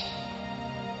happy.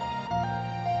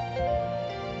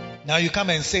 Now you come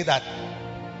and say that,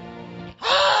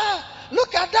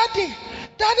 look at daddy.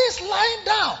 Daddy's lying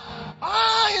down.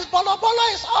 His bolo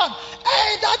is on.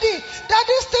 Hey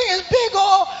daddy's thing is big.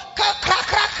 Crack, crack,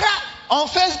 crack, crack. On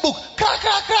Facebook. Crack,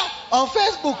 crack, crack. On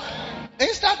Facebook.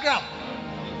 Instagram.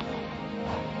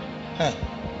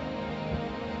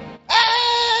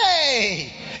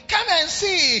 Hey, come and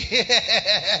see.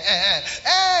 Hey,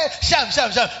 Sham.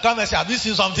 Come and see. Have you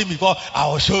seen something before? I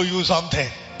will show you something.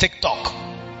 TikTok.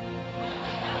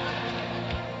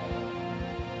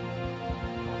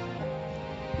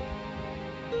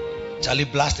 Charlie,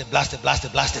 blast it.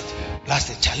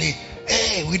 Charlie,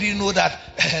 hey, we didn't know that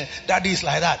daddy is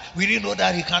like that. We didn't know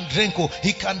that he can drink. Oh,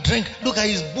 he can drink. Look at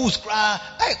his boots. Cry.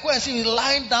 Hey, go and see him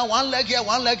lying down, one leg here,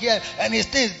 and his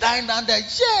thing is dying down there.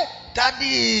 Yeah,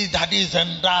 daddy is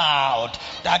endowed.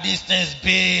 Daddy's thing is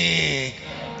big.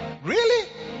 Really?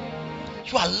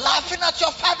 You are laughing at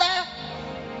your father?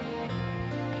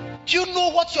 Do you know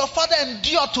what your father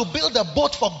endured to build a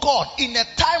boat for God in a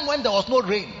time when there was no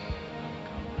rain?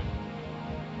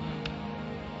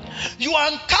 You are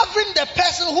uncovering the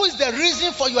person who is the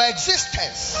reason for your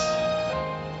existence.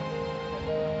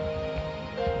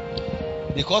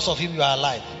 Because of him, you are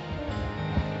alive.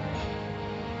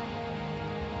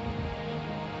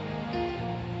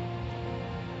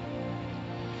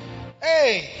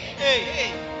 Hey.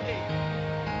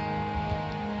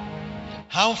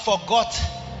 Ham forgot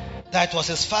that it was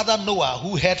his father Noah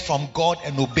who heard from God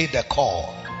and obeyed the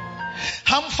call.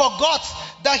 Ham forgot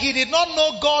that he did not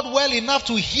know God well enough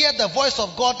to hear the voice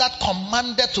of God that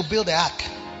commanded to build the ark.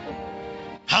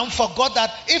 Ham forgot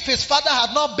that if his father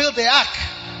had not built the ark,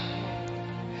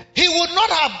 he would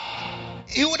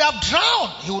have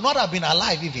drowned. He would not have been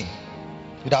alive even.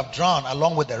 He would have drowned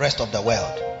along with the rest of the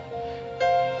world.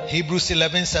 Hebrews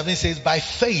 11:7 says, by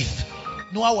faith,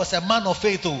 Noah was a man of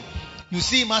faith. Oh, you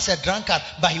see him as a drunkard,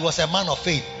 but he was a man of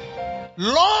faith.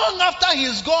 Long after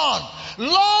he's gone,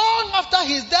 long after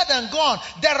he's dead and gone,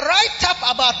 the write-up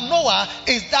about Noah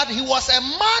is that he was a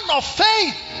man of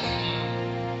faith.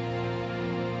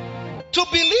 To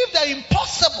believe the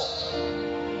impossible,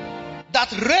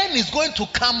 that rain is going to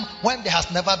come when there has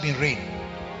never been rain.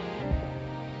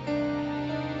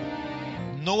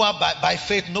 Noah, by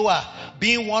faith, Noah,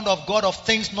 being warned of God of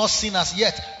things not seen as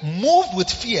yet, moved with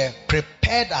fear,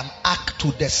 prepared an ark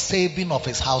to the saving of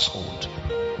his household,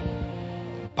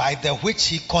 by the which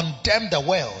he condemned the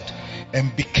world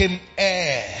and became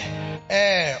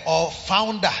heir or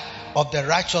founder of the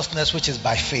righteousness which is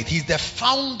by faith. He's the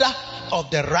founder of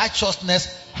the righteousness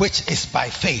which is by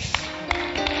faith.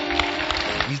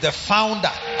 He's the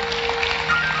founder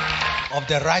of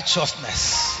the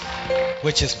righteousness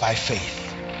which is by faith.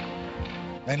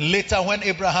 And later when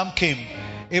Abraham came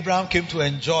to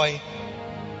enjoy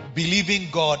believing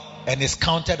God, and is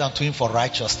counted unto him for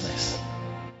righteousness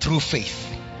through faith.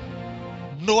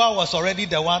 Noah was already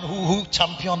the one who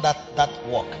championed that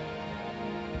walk.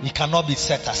 He cannot be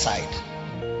set aside.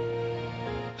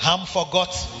 Ham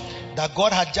forgot that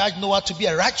God had judged Noah to be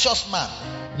a righteous man.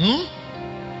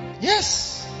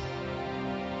 Yes.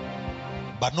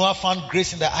 But Noah found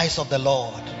grace in the eyes of the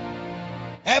Lord.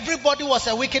 Everybody was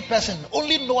a wicked person.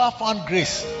 Only Noah found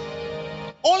grace.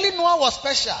 Only Noah was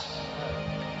special.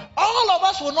 All of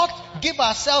us will not give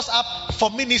ourselves up for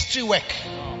ministry work.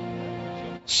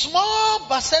 Small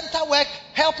bacenta work,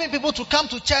 helping people to come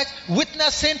to church,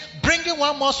 witnessing, bringing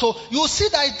one more soul. You see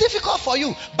that it's difficult for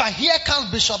you. But here comes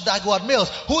Bishop Dagwood Mills,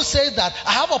 who says that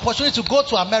I have opportunity to go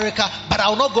to America, but I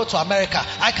will not go to America.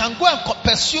 I can go and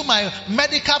pursue my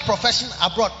medical profession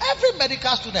abroad. Every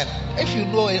medical student, if you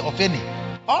know of any,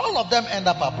 all of them end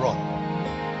up abroad.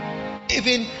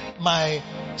 Even my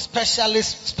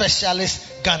specialist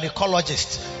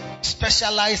gynecologist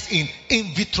specialized in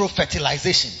vitro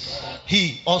fertilization.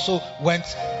 He also went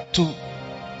to.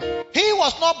 He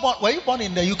was not born. Were you born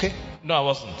in the UK? No, I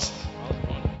wasn't.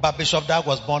 But Bishop Dag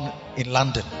was born in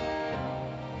London.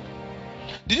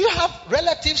 Did you have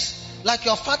relatives like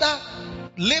your father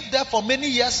lived there for many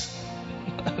years?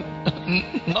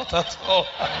 Not at all.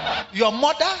 Your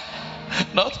mother?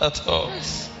 Not at all.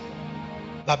 Yes.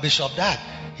 But Bishop Dag,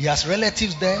 he has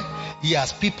relatives there. He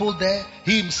has people there.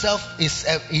 He himself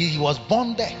he was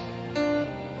born there.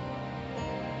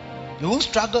 You won't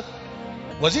struggle.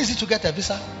 Was it easy to get a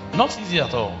visa? Not easy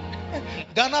at all.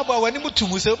 Ghana boy, when you move to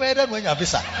Museo, when you have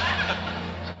visa.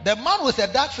 The man with a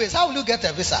dark face, how will you get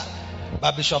a visa?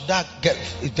 But Bishop Dag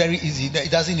it's very easy. He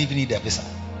doesn't even need a visa.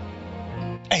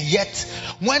 And yet,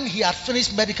 when he had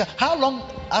finished medical, how long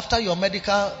after your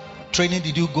medical training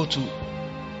did you go to?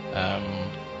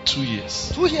 2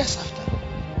 years. 2 years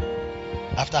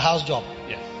after house job.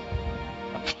 Yeah.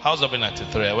 House job in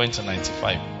 93. I went to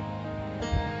 95.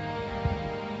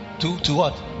 To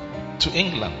what? To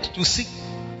England. To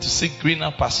seek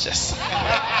greener pastures.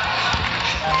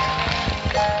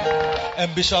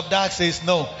 And Bishop Dag says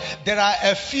no. There are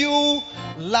a few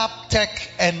lab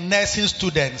tech and nursing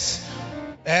students.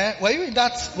 Were you in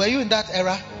that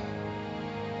era?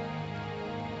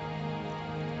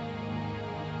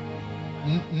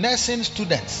 nursing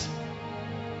students.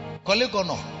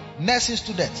 Collegono, nursing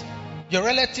students. Your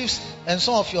relatives and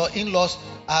some of your in-laws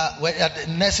were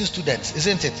nursing students,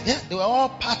 isn't it? Yeah, they were all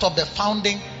part of the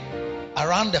founding,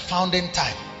 around the founding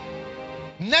time.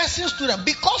 Nursing students,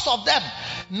 because of them,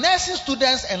 nursing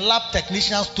students and lab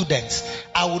technician students,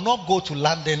 I will not go to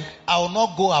London, I will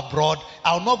not go abroad,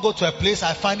 I will not go to a place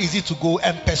I find easy to go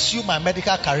and pursue my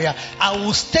medical career. I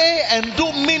will stay and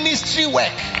do ministry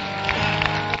work.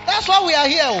 That's why we are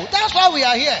here. That's why we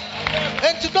are here.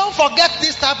 And to don't forget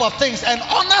these type of things and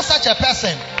honor such a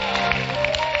person.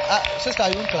 Sister,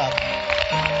 you clap.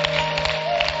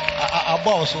 Our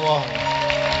boss.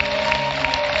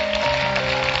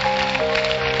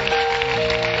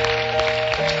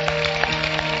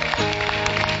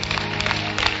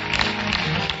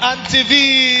 Auntie V.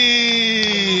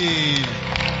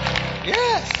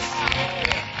 Yes.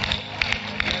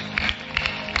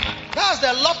 That's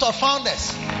the lot of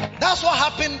founders. That's what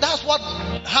happened. That's what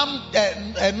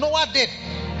Noah did.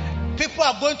 People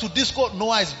are going to disco.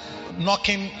 Noah is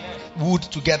knocking wood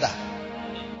together.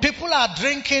 People are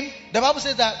drinking. The Bible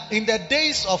says that in the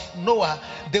days of Noah,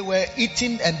 they were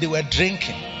eating and they were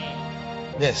drinking.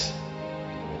 Yes.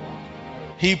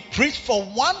 He preached for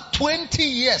 120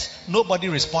 years. Nobody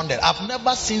responded. I've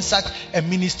never seen such a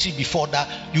ministry before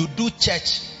that. You do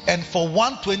church and for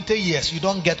 120 years you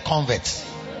don't get converts.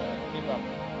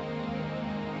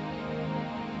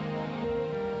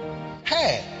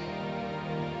 Hey,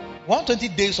 120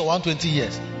 days or 120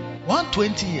 years?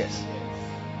 120 years.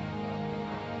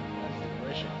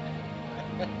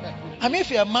 I mean,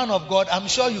 if you're a man of God, I'm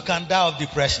sure you can die of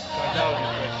depression.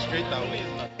 Straight away.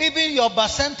 Even your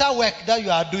bacenta work that you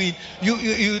are doing, you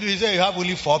say you have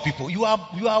only 4 people. You are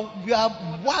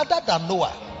wilder than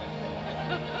Noah.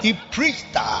 He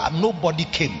preached that nobody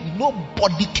came.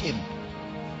 Nobody came.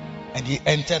 And he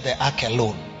entered the ark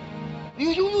alone.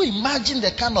 You imagine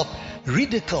the kind of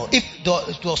ridicule if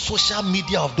it was social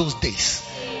media of those days.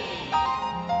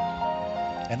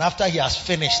 And after he has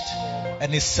finished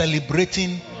and is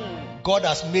celebrating, God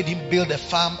has made him build a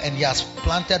farm and he has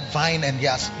planted vine and he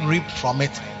has reaped from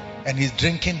it and he's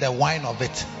drinking the wine of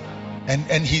it.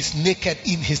 And he's naked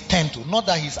in his tent. Not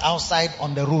that he's outside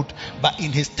on the road, but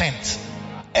in his tent.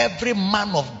 Every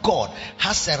man of God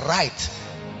has a right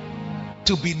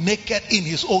to be naked in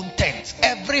his own tent.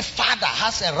 Every father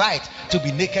has a right to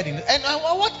be naked in. And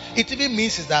what it even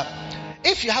means is that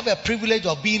if you have a privilege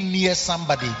of being near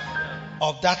somebody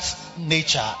of that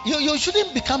nature, you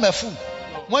shouldn't become a fool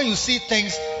when you see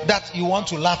things that you want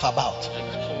to laugh about.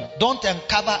 Don't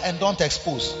uncover and don't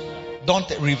expose. Don't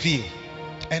reveal.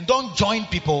 And don't join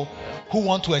people who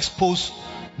want to expose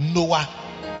Noah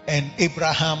and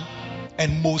Abraham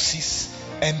and Moses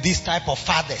and these type of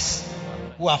fathers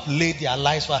who have laid their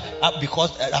lives for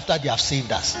because after they have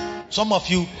saved us. Some of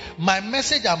you, my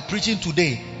message I'm preaching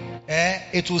today,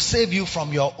 it will save you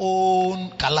from your own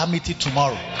calamity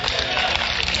tomorrow.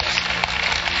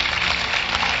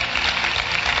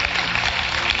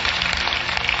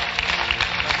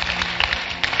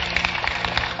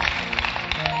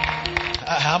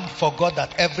 Ham forgot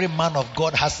that every man of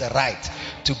God has a right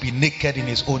to be naked in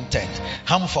his own tent.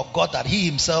 Ham forgot that he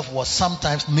himself was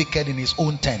sometimes naked in his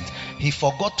own tent. He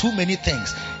forgot too many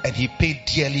things and he paid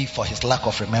dearly for his lack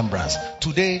of remembrance.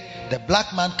 Today, the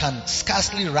black man can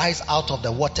scarcely rise out of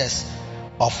the waters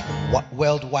of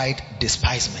worldwide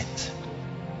despisement.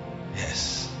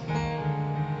 Yes.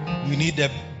 You need a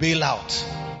bailout.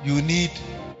 You need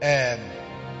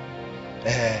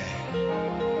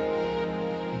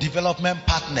development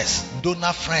partners,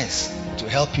 donor friends to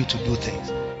help you to do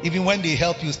things. Even when they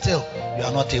help you, still you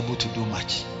are not able to do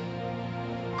much.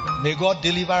 May God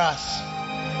deliver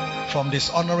us from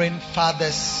dishonoring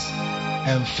fathers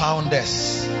and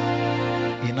founders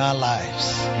in our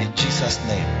lives. In Jesus'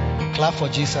 name. Clap for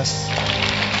Jesus.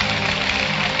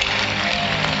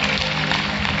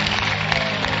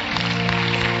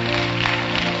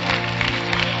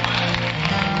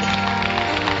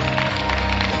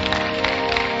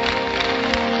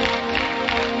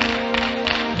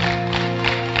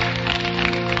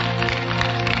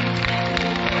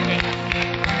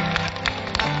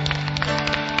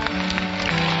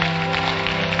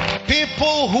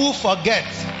 Who forget.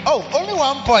 Oh, only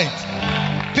one point.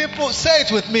 People, say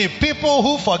it with me. People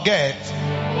who forget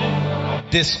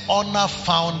dishonor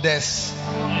founders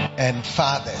and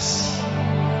fathers.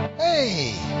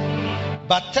 Hey,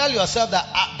 but tell yourself that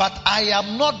but I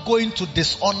am not going to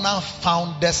dishonor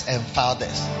founders and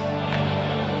fathers.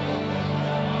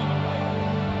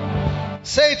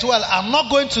 Say it well. I'm not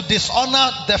going to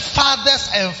dishonor the fathers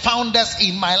and founders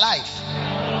in my life.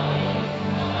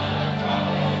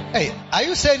 Hey, are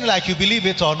you saying like you believe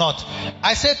it or not?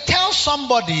 I said, tell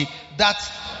somebody that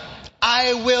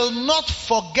I will not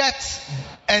forget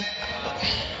and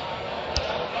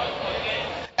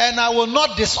I will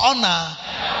not dishonor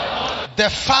the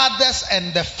fathers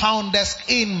and the founders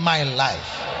in my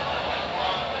life.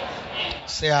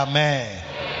 Say amen.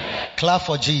 Clap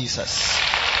for Jesus.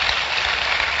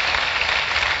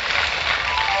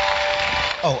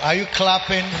 Oh, are you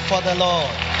clapping for the Lord?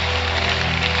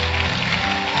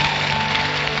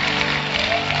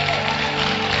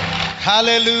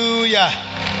 Hallelujah.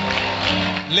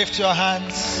 Lift your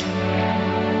hands.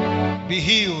 Be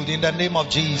healed in the name of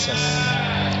Jesus.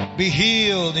 Be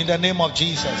healed in the name of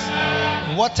Jesus.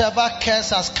 Whatever curse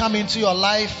has come into your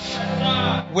life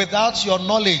without your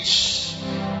knowledge,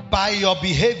 by your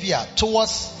behavior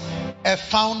towards a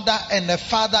founder and a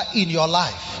father in your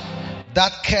life,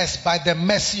 that curse, by the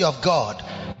mercy of God,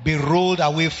 be rolled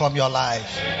away from your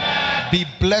life. Be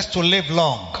blessed to live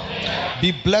long.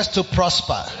 Be blessed to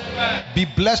prosper. Be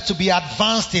blessed to be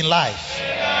advanced in life.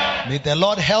 May the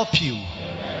Lord help you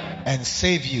and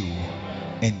save you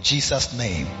in Jesus'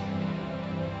 name.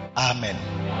 Amen.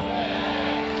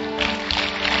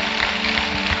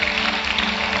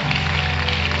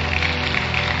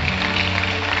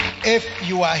 If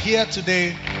you are here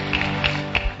today,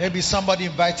 maybe somebody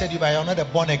invited you, but you're not a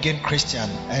born again Christian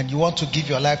and you want to give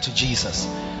your life to Jesus.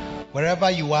 Wherever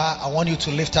you are, I want you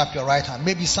to lift up your right hand.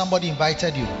 Maybe somebody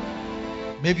invited you.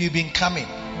 Maybe you've been coming.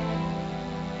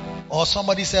 Or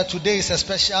somebody said, today is a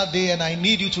special day and I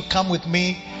need you to come with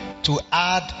me to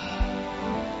add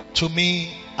to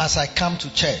me as I come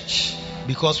to church.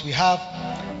 Because we have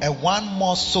a one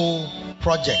more soul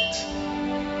project.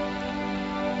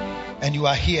 And you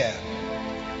are here.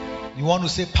 You want to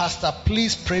say, Pastor,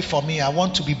 please pray for me. I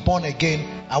want to be born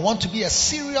again. I want to be a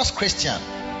serious Christian.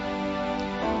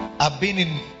 I've been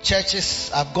in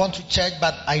churches, I've gone to church,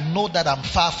 but I know that I'm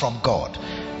far from God.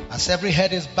 As every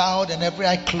head is bowed and every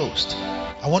eye closed,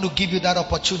 I want to give you that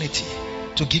opportunity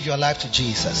to give your life to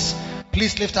Jesus.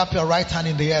 Please lift up your right hand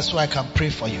in the air so I can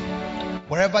pray for you.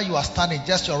 Wherever you are standing,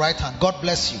 just your right hand. God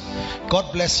bless you.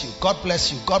 God bless you. God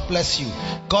bless you. God bless you.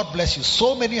 God bless you.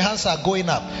 So many hands are going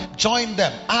up. Join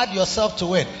them. Add yourself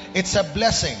to it. It's a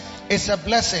blessing. It's a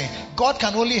blessing. God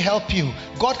can only help you.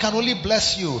 God can only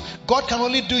bless you. God can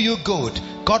only do you good.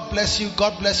 God bless you.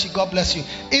 God bless you. God bless you.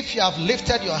 If you have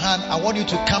lifted your hand, I want you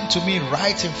to come to me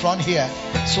right in front here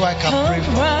so I can pray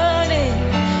for you.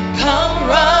 Come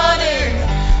running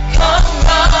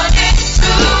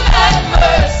to that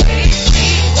mercy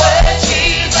seat where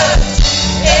Jesus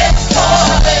is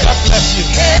calling. God bless you.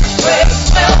 His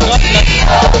grace will be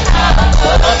our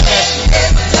power.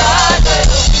 His blood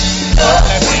will flow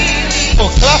freely. Oh,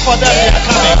 clap for them. They are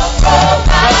coming.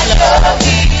 Provide your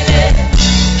healing.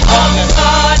 Come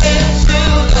running to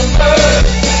the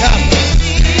mercy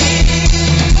seat.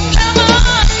 Come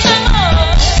on.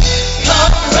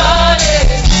 Come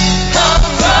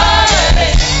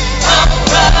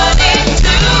running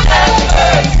to that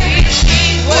mercy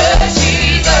seat where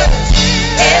Jesus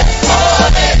is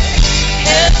calling.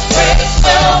 His grace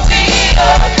will be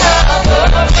our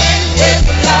power. His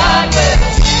blood will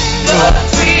flow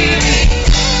freely.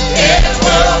 It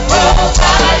will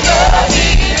provide your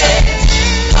healing.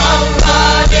 Come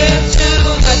running to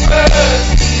the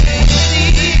mercy seat.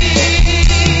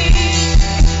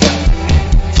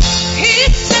 He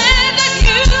said that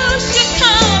you should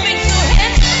come into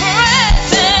His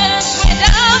presence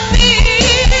without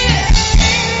fear,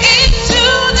 into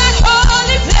that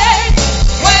holy place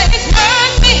where His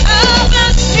mercy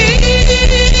has seat.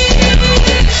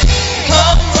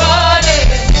 Come running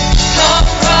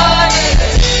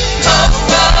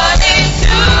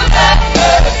to that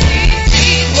mercy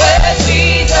seat where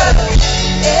Jesus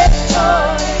is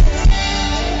calling.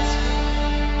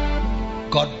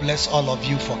 God bless all of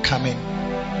you for coming.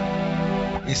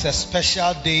 It's a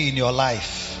special day in your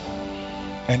life,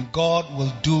 and God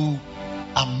will do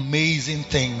amazing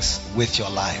things with your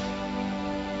life.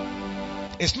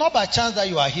 It's not by chance that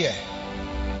you are here,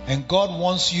 and God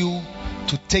wants you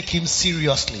to take Him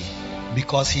seriously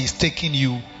because He is taking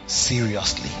you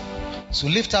seriously. So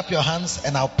lift up your hands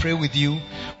and I'll pray with you.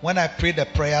 When I pray the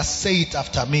prayer, say it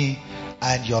after me,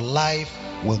 and your life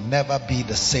will never be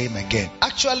the same again.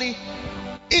 Actually,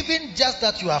 even just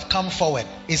that you have come forward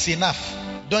is enough.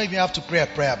 Don't even have to pray a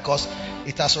prayer because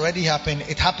it has already happened.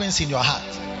 It happens in your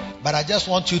heart. But I just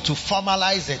want you to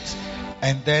formalize it.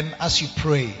 And then as you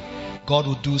pray, God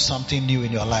will do something new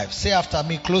in your life. Say after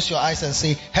me, close your eyes and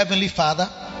say, Heavenly Father,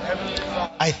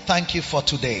 I thank you for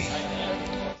today.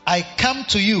 I come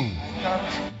to you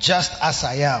just as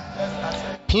I am.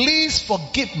 Please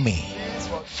forgive me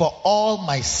for all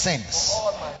my sins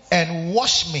and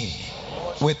wash me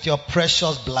with your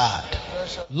precious blood.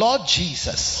 Lord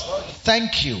Jesus,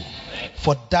 thank you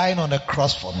for dying on the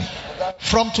cross for me.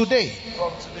 From today,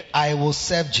 I will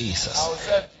serve Jesus.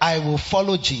 I will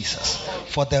follow Jesus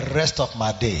for the rest of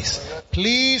my days.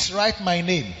 Please write my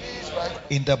name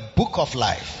in the book of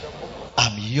life.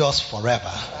 I'm yours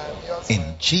forever.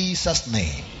 In Jesus'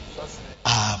 name.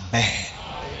 Amen.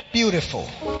 Beautiful.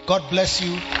 God bless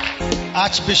you.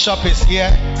 Archbishop is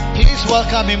here. Please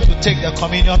welcome him to take the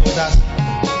communion with us.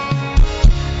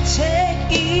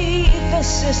 Take, eat,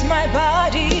 this is my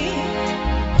body,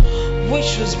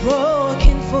 which was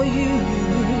broken for you.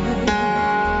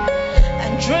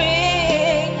 And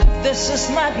drink, this is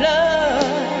my blood,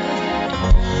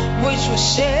 which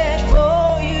was shed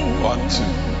for you. 1, 2.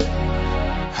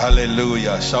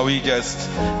 Hallelujah. Shall we just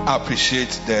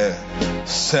appreciate the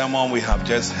sermon we have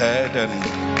just heard and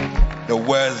the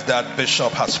words that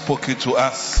Bishop has spoken to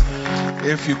us?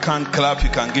 If you can't clap,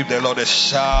 you can give the Lord a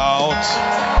shout.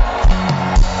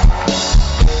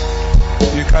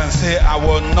 You can say, I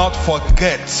will not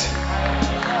forget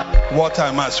what I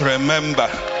must remember.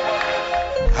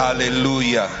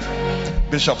 Hallelujah.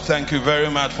 Bishop, thank you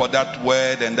very much for that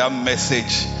word and that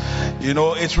message. You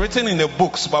know, it's written in the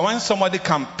books, but when somebody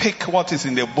can pick what is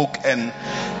in the book and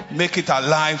make it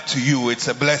alive to you, it's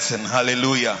a blessing.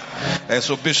 Hallelujah. And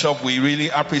so, Bishop, we really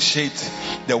appreciate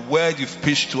the word you've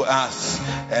preached to us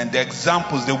and the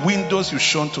examples, the windows you've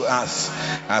shown to us.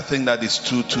 I think that is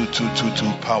too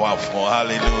powerful.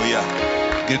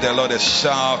 Hallelujah. Give the Lord a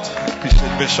shout.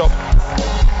 Appreciate Bishop.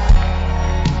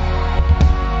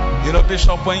 You know,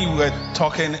 Bishop, when you were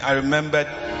talking, I remembered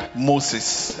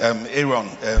Moses, Aaron,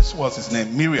 what's his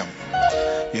name? Miriam.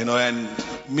 You know, and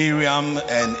Miriam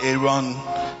and Aaron,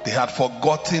 they had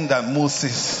forgotten that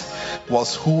Moses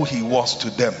was who he was to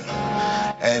them.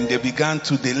 And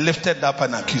they lifted up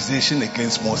an accusation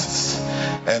against Moses.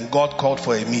 And God called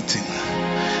for a meeting.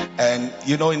 And,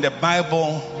 you know, in the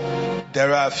Bible,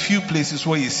 there are a few places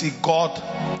where you see God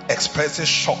expresses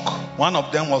shock. One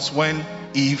of them was when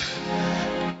Eve,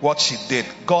 what she did.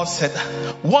 God said,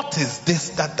 what is this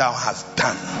that thou hast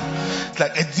done? It's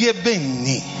like a dear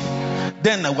Benny.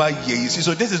 Then you see,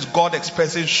 so this is God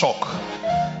expressing shock.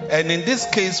 And in this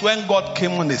case, when God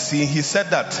came on the scene, he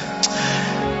said that,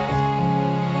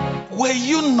 were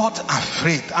you not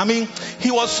afraid? I mean, he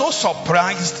was so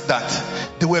surprised that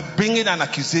they were bringing an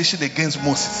accusation against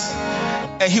Moses.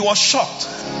 And he was shocked.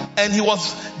 And he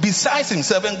was beside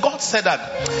himself. And God said that,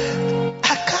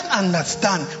 I can't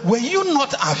understand. Were you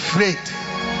not afraid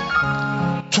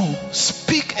to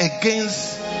speak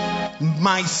against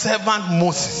my servant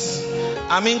Moses?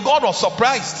 I mean, God was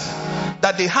surprised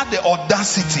that they had the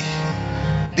audacity,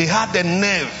 they had the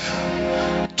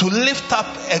nerve to lift up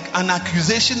an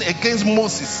accusation against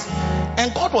Moses.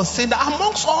 And God was saying that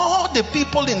amongst all the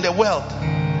people in the world,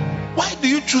 why do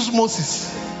you choose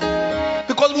Moses?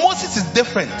 Because Moses is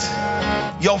different.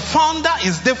 Your founder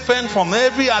is different from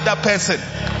every other person.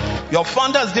 Your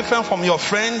founder is different from your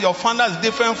friend. Your founder is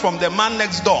different from the man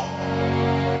next door.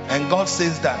 And God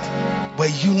says that, were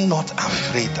you not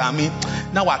afraid? I mean,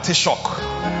 now at a shock.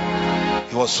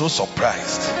 He was so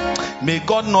surprised. May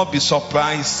God not be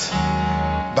surprised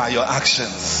by your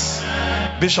actions.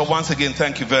 Bishop, once again,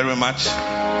 thank you very much.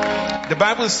 The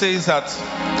Bible says that,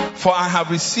 for I have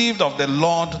received of the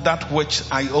Lord that which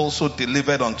I also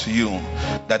delivered unto you,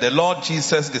 that the Lord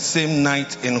Jesus, the same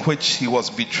night in which he was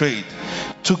betrayed,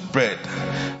 took bread,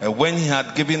 and when he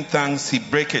had given thanks, he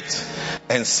brake it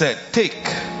and said, take,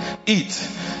 eat,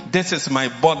 this is my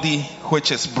body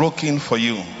which is broken for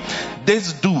you.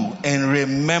 This do in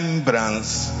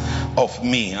remembrance of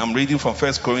me. I'm reading from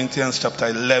 1 Corinthians chapter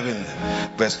 11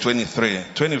 verse 23,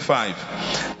 25.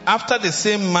 After the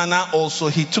same manner also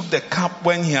he took the cup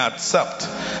when he had supped,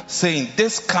 saying,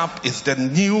 this cup is the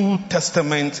New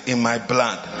Testament in my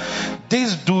blood.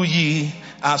 This do ye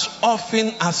as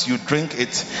often as you drink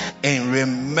it in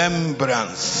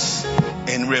remembrance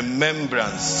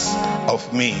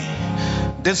of me.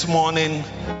 This morning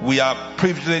we are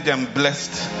privileged and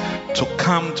blessed to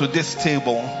come to this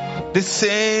table, the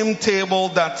same table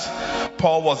that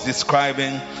Paul was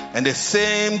describing, and the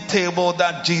same table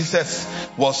that Jesus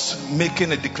was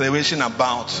making a declaration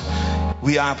about.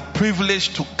 We are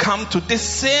privileged to come to this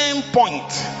same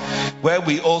point where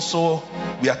we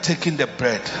are taking the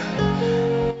bread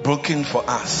broken for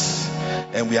us,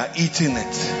 and we are eating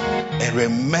it in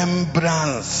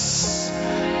remembrance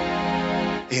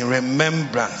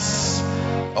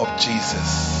of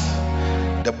Jesus,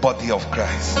 the body of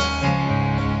Christ.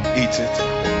 Eat it.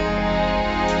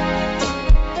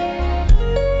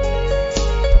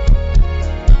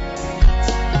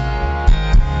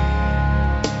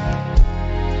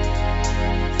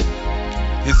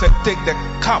 take the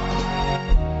cup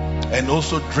and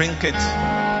also drink it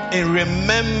in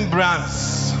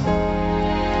remembrance.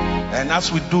 And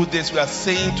as we do this, we are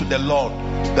saying to the Lord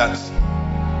that,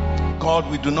 God,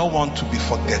 we do not want to be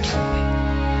forgetful.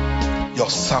 Your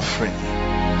suffering,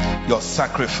 your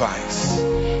sacrifice.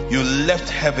 You left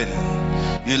heaven.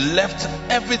 You left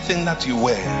everything that you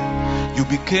were. You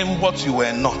became what you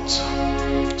were not,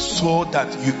 so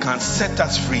that you can set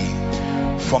us free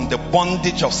from the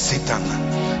bondage of Satan,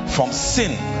 from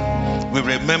sin. We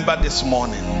remember this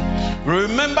morning. We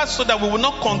remember so that we will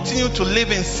not continue to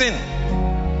live in sin,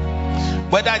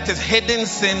 whether it is hidden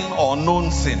sin or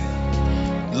known sin.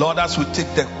 Lord, as we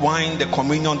take the wine, the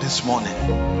communion this morning,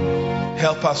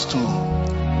 help us to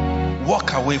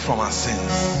walk away from our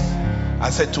sins. I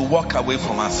said to walk away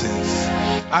from our sins.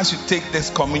 As you take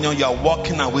this communion, you are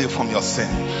walking away from your sin.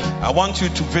 I want you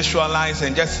to visualize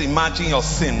and just imagine your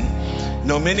sin. You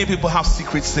know, many people have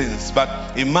secret sins,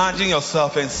 but imagine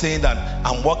yourself and saying that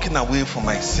I'm walking away from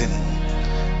my sin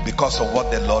because of what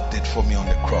the Lord did for me on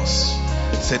the cross.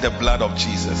 Say the blood of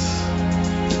Jesus.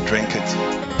 Drink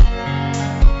it.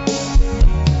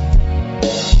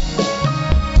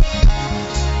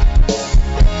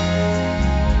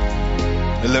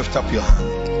 Lift up your hand.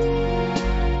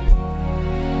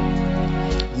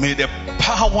 May the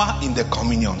power in the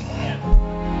communion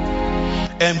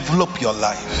envelop your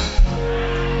life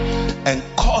and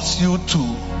cause you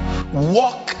to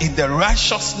walk in the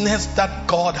righteousness that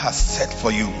God has set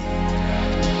for you.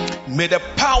 May the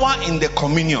power in the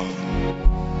communion,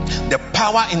 the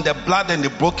power in the blood and the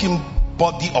broken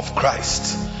body of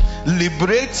Christ,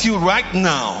 liberate you right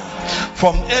now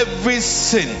from every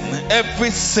sin.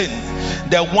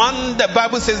 The one, the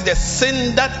Bible says, the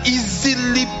sin that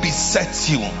easily besets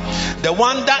you, the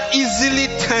one that easily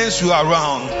turns you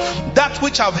around, that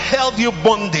which have held you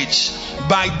bondage.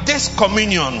 By this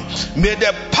communion, may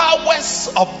the powers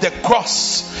of the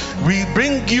cross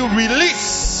bring you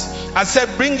release. I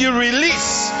said bring you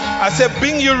release. I said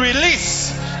bring you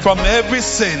release from every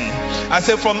sin. I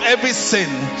said from every sin,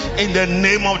 in the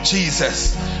name of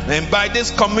Jesus. And by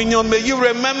this communion, may you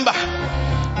remember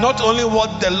not only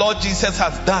what the Lord Jesus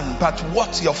has done, but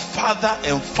what your Father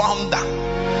and Founder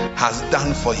has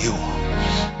done for you.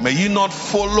 May you not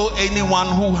follow anyone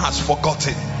who has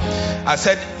forgotten. I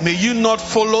said, may you not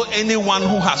follow anyone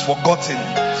who has forgotten.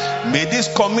 May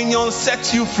this communion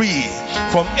set you free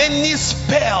from any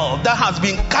spell that has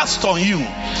been cast on you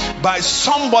by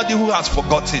somebody who has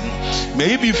forgotten.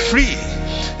 May you be free,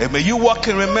 and may you walk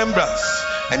in remembrance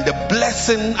and the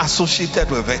blessing associated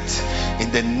with it.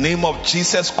 In the name of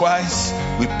Jesus Christ,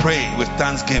 we pray with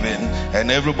thanksgiving.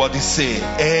 And everybody say,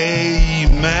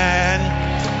 Amen.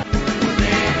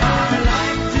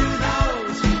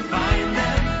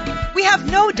 We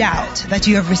have no doubt that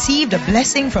you have received a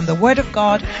blessing from the Word of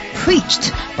God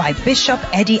preached by Bishop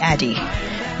Eddie Addy.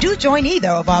 Do join either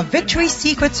of our Victory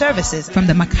Secret services from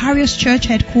the Makarios Church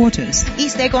Headquarters,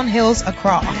 East Legon Hills,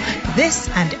 Accra, this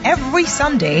and every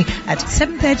Sunday at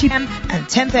 7:30 p.m. and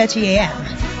 10:30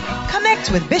 a.m. Connect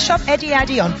with Bishop Eddie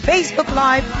Addy on Facebook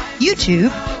Live,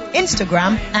 YouTube,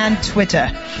 Instagram, and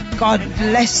Twitter. God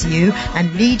bless you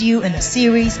and lead you in a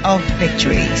series of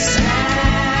victories.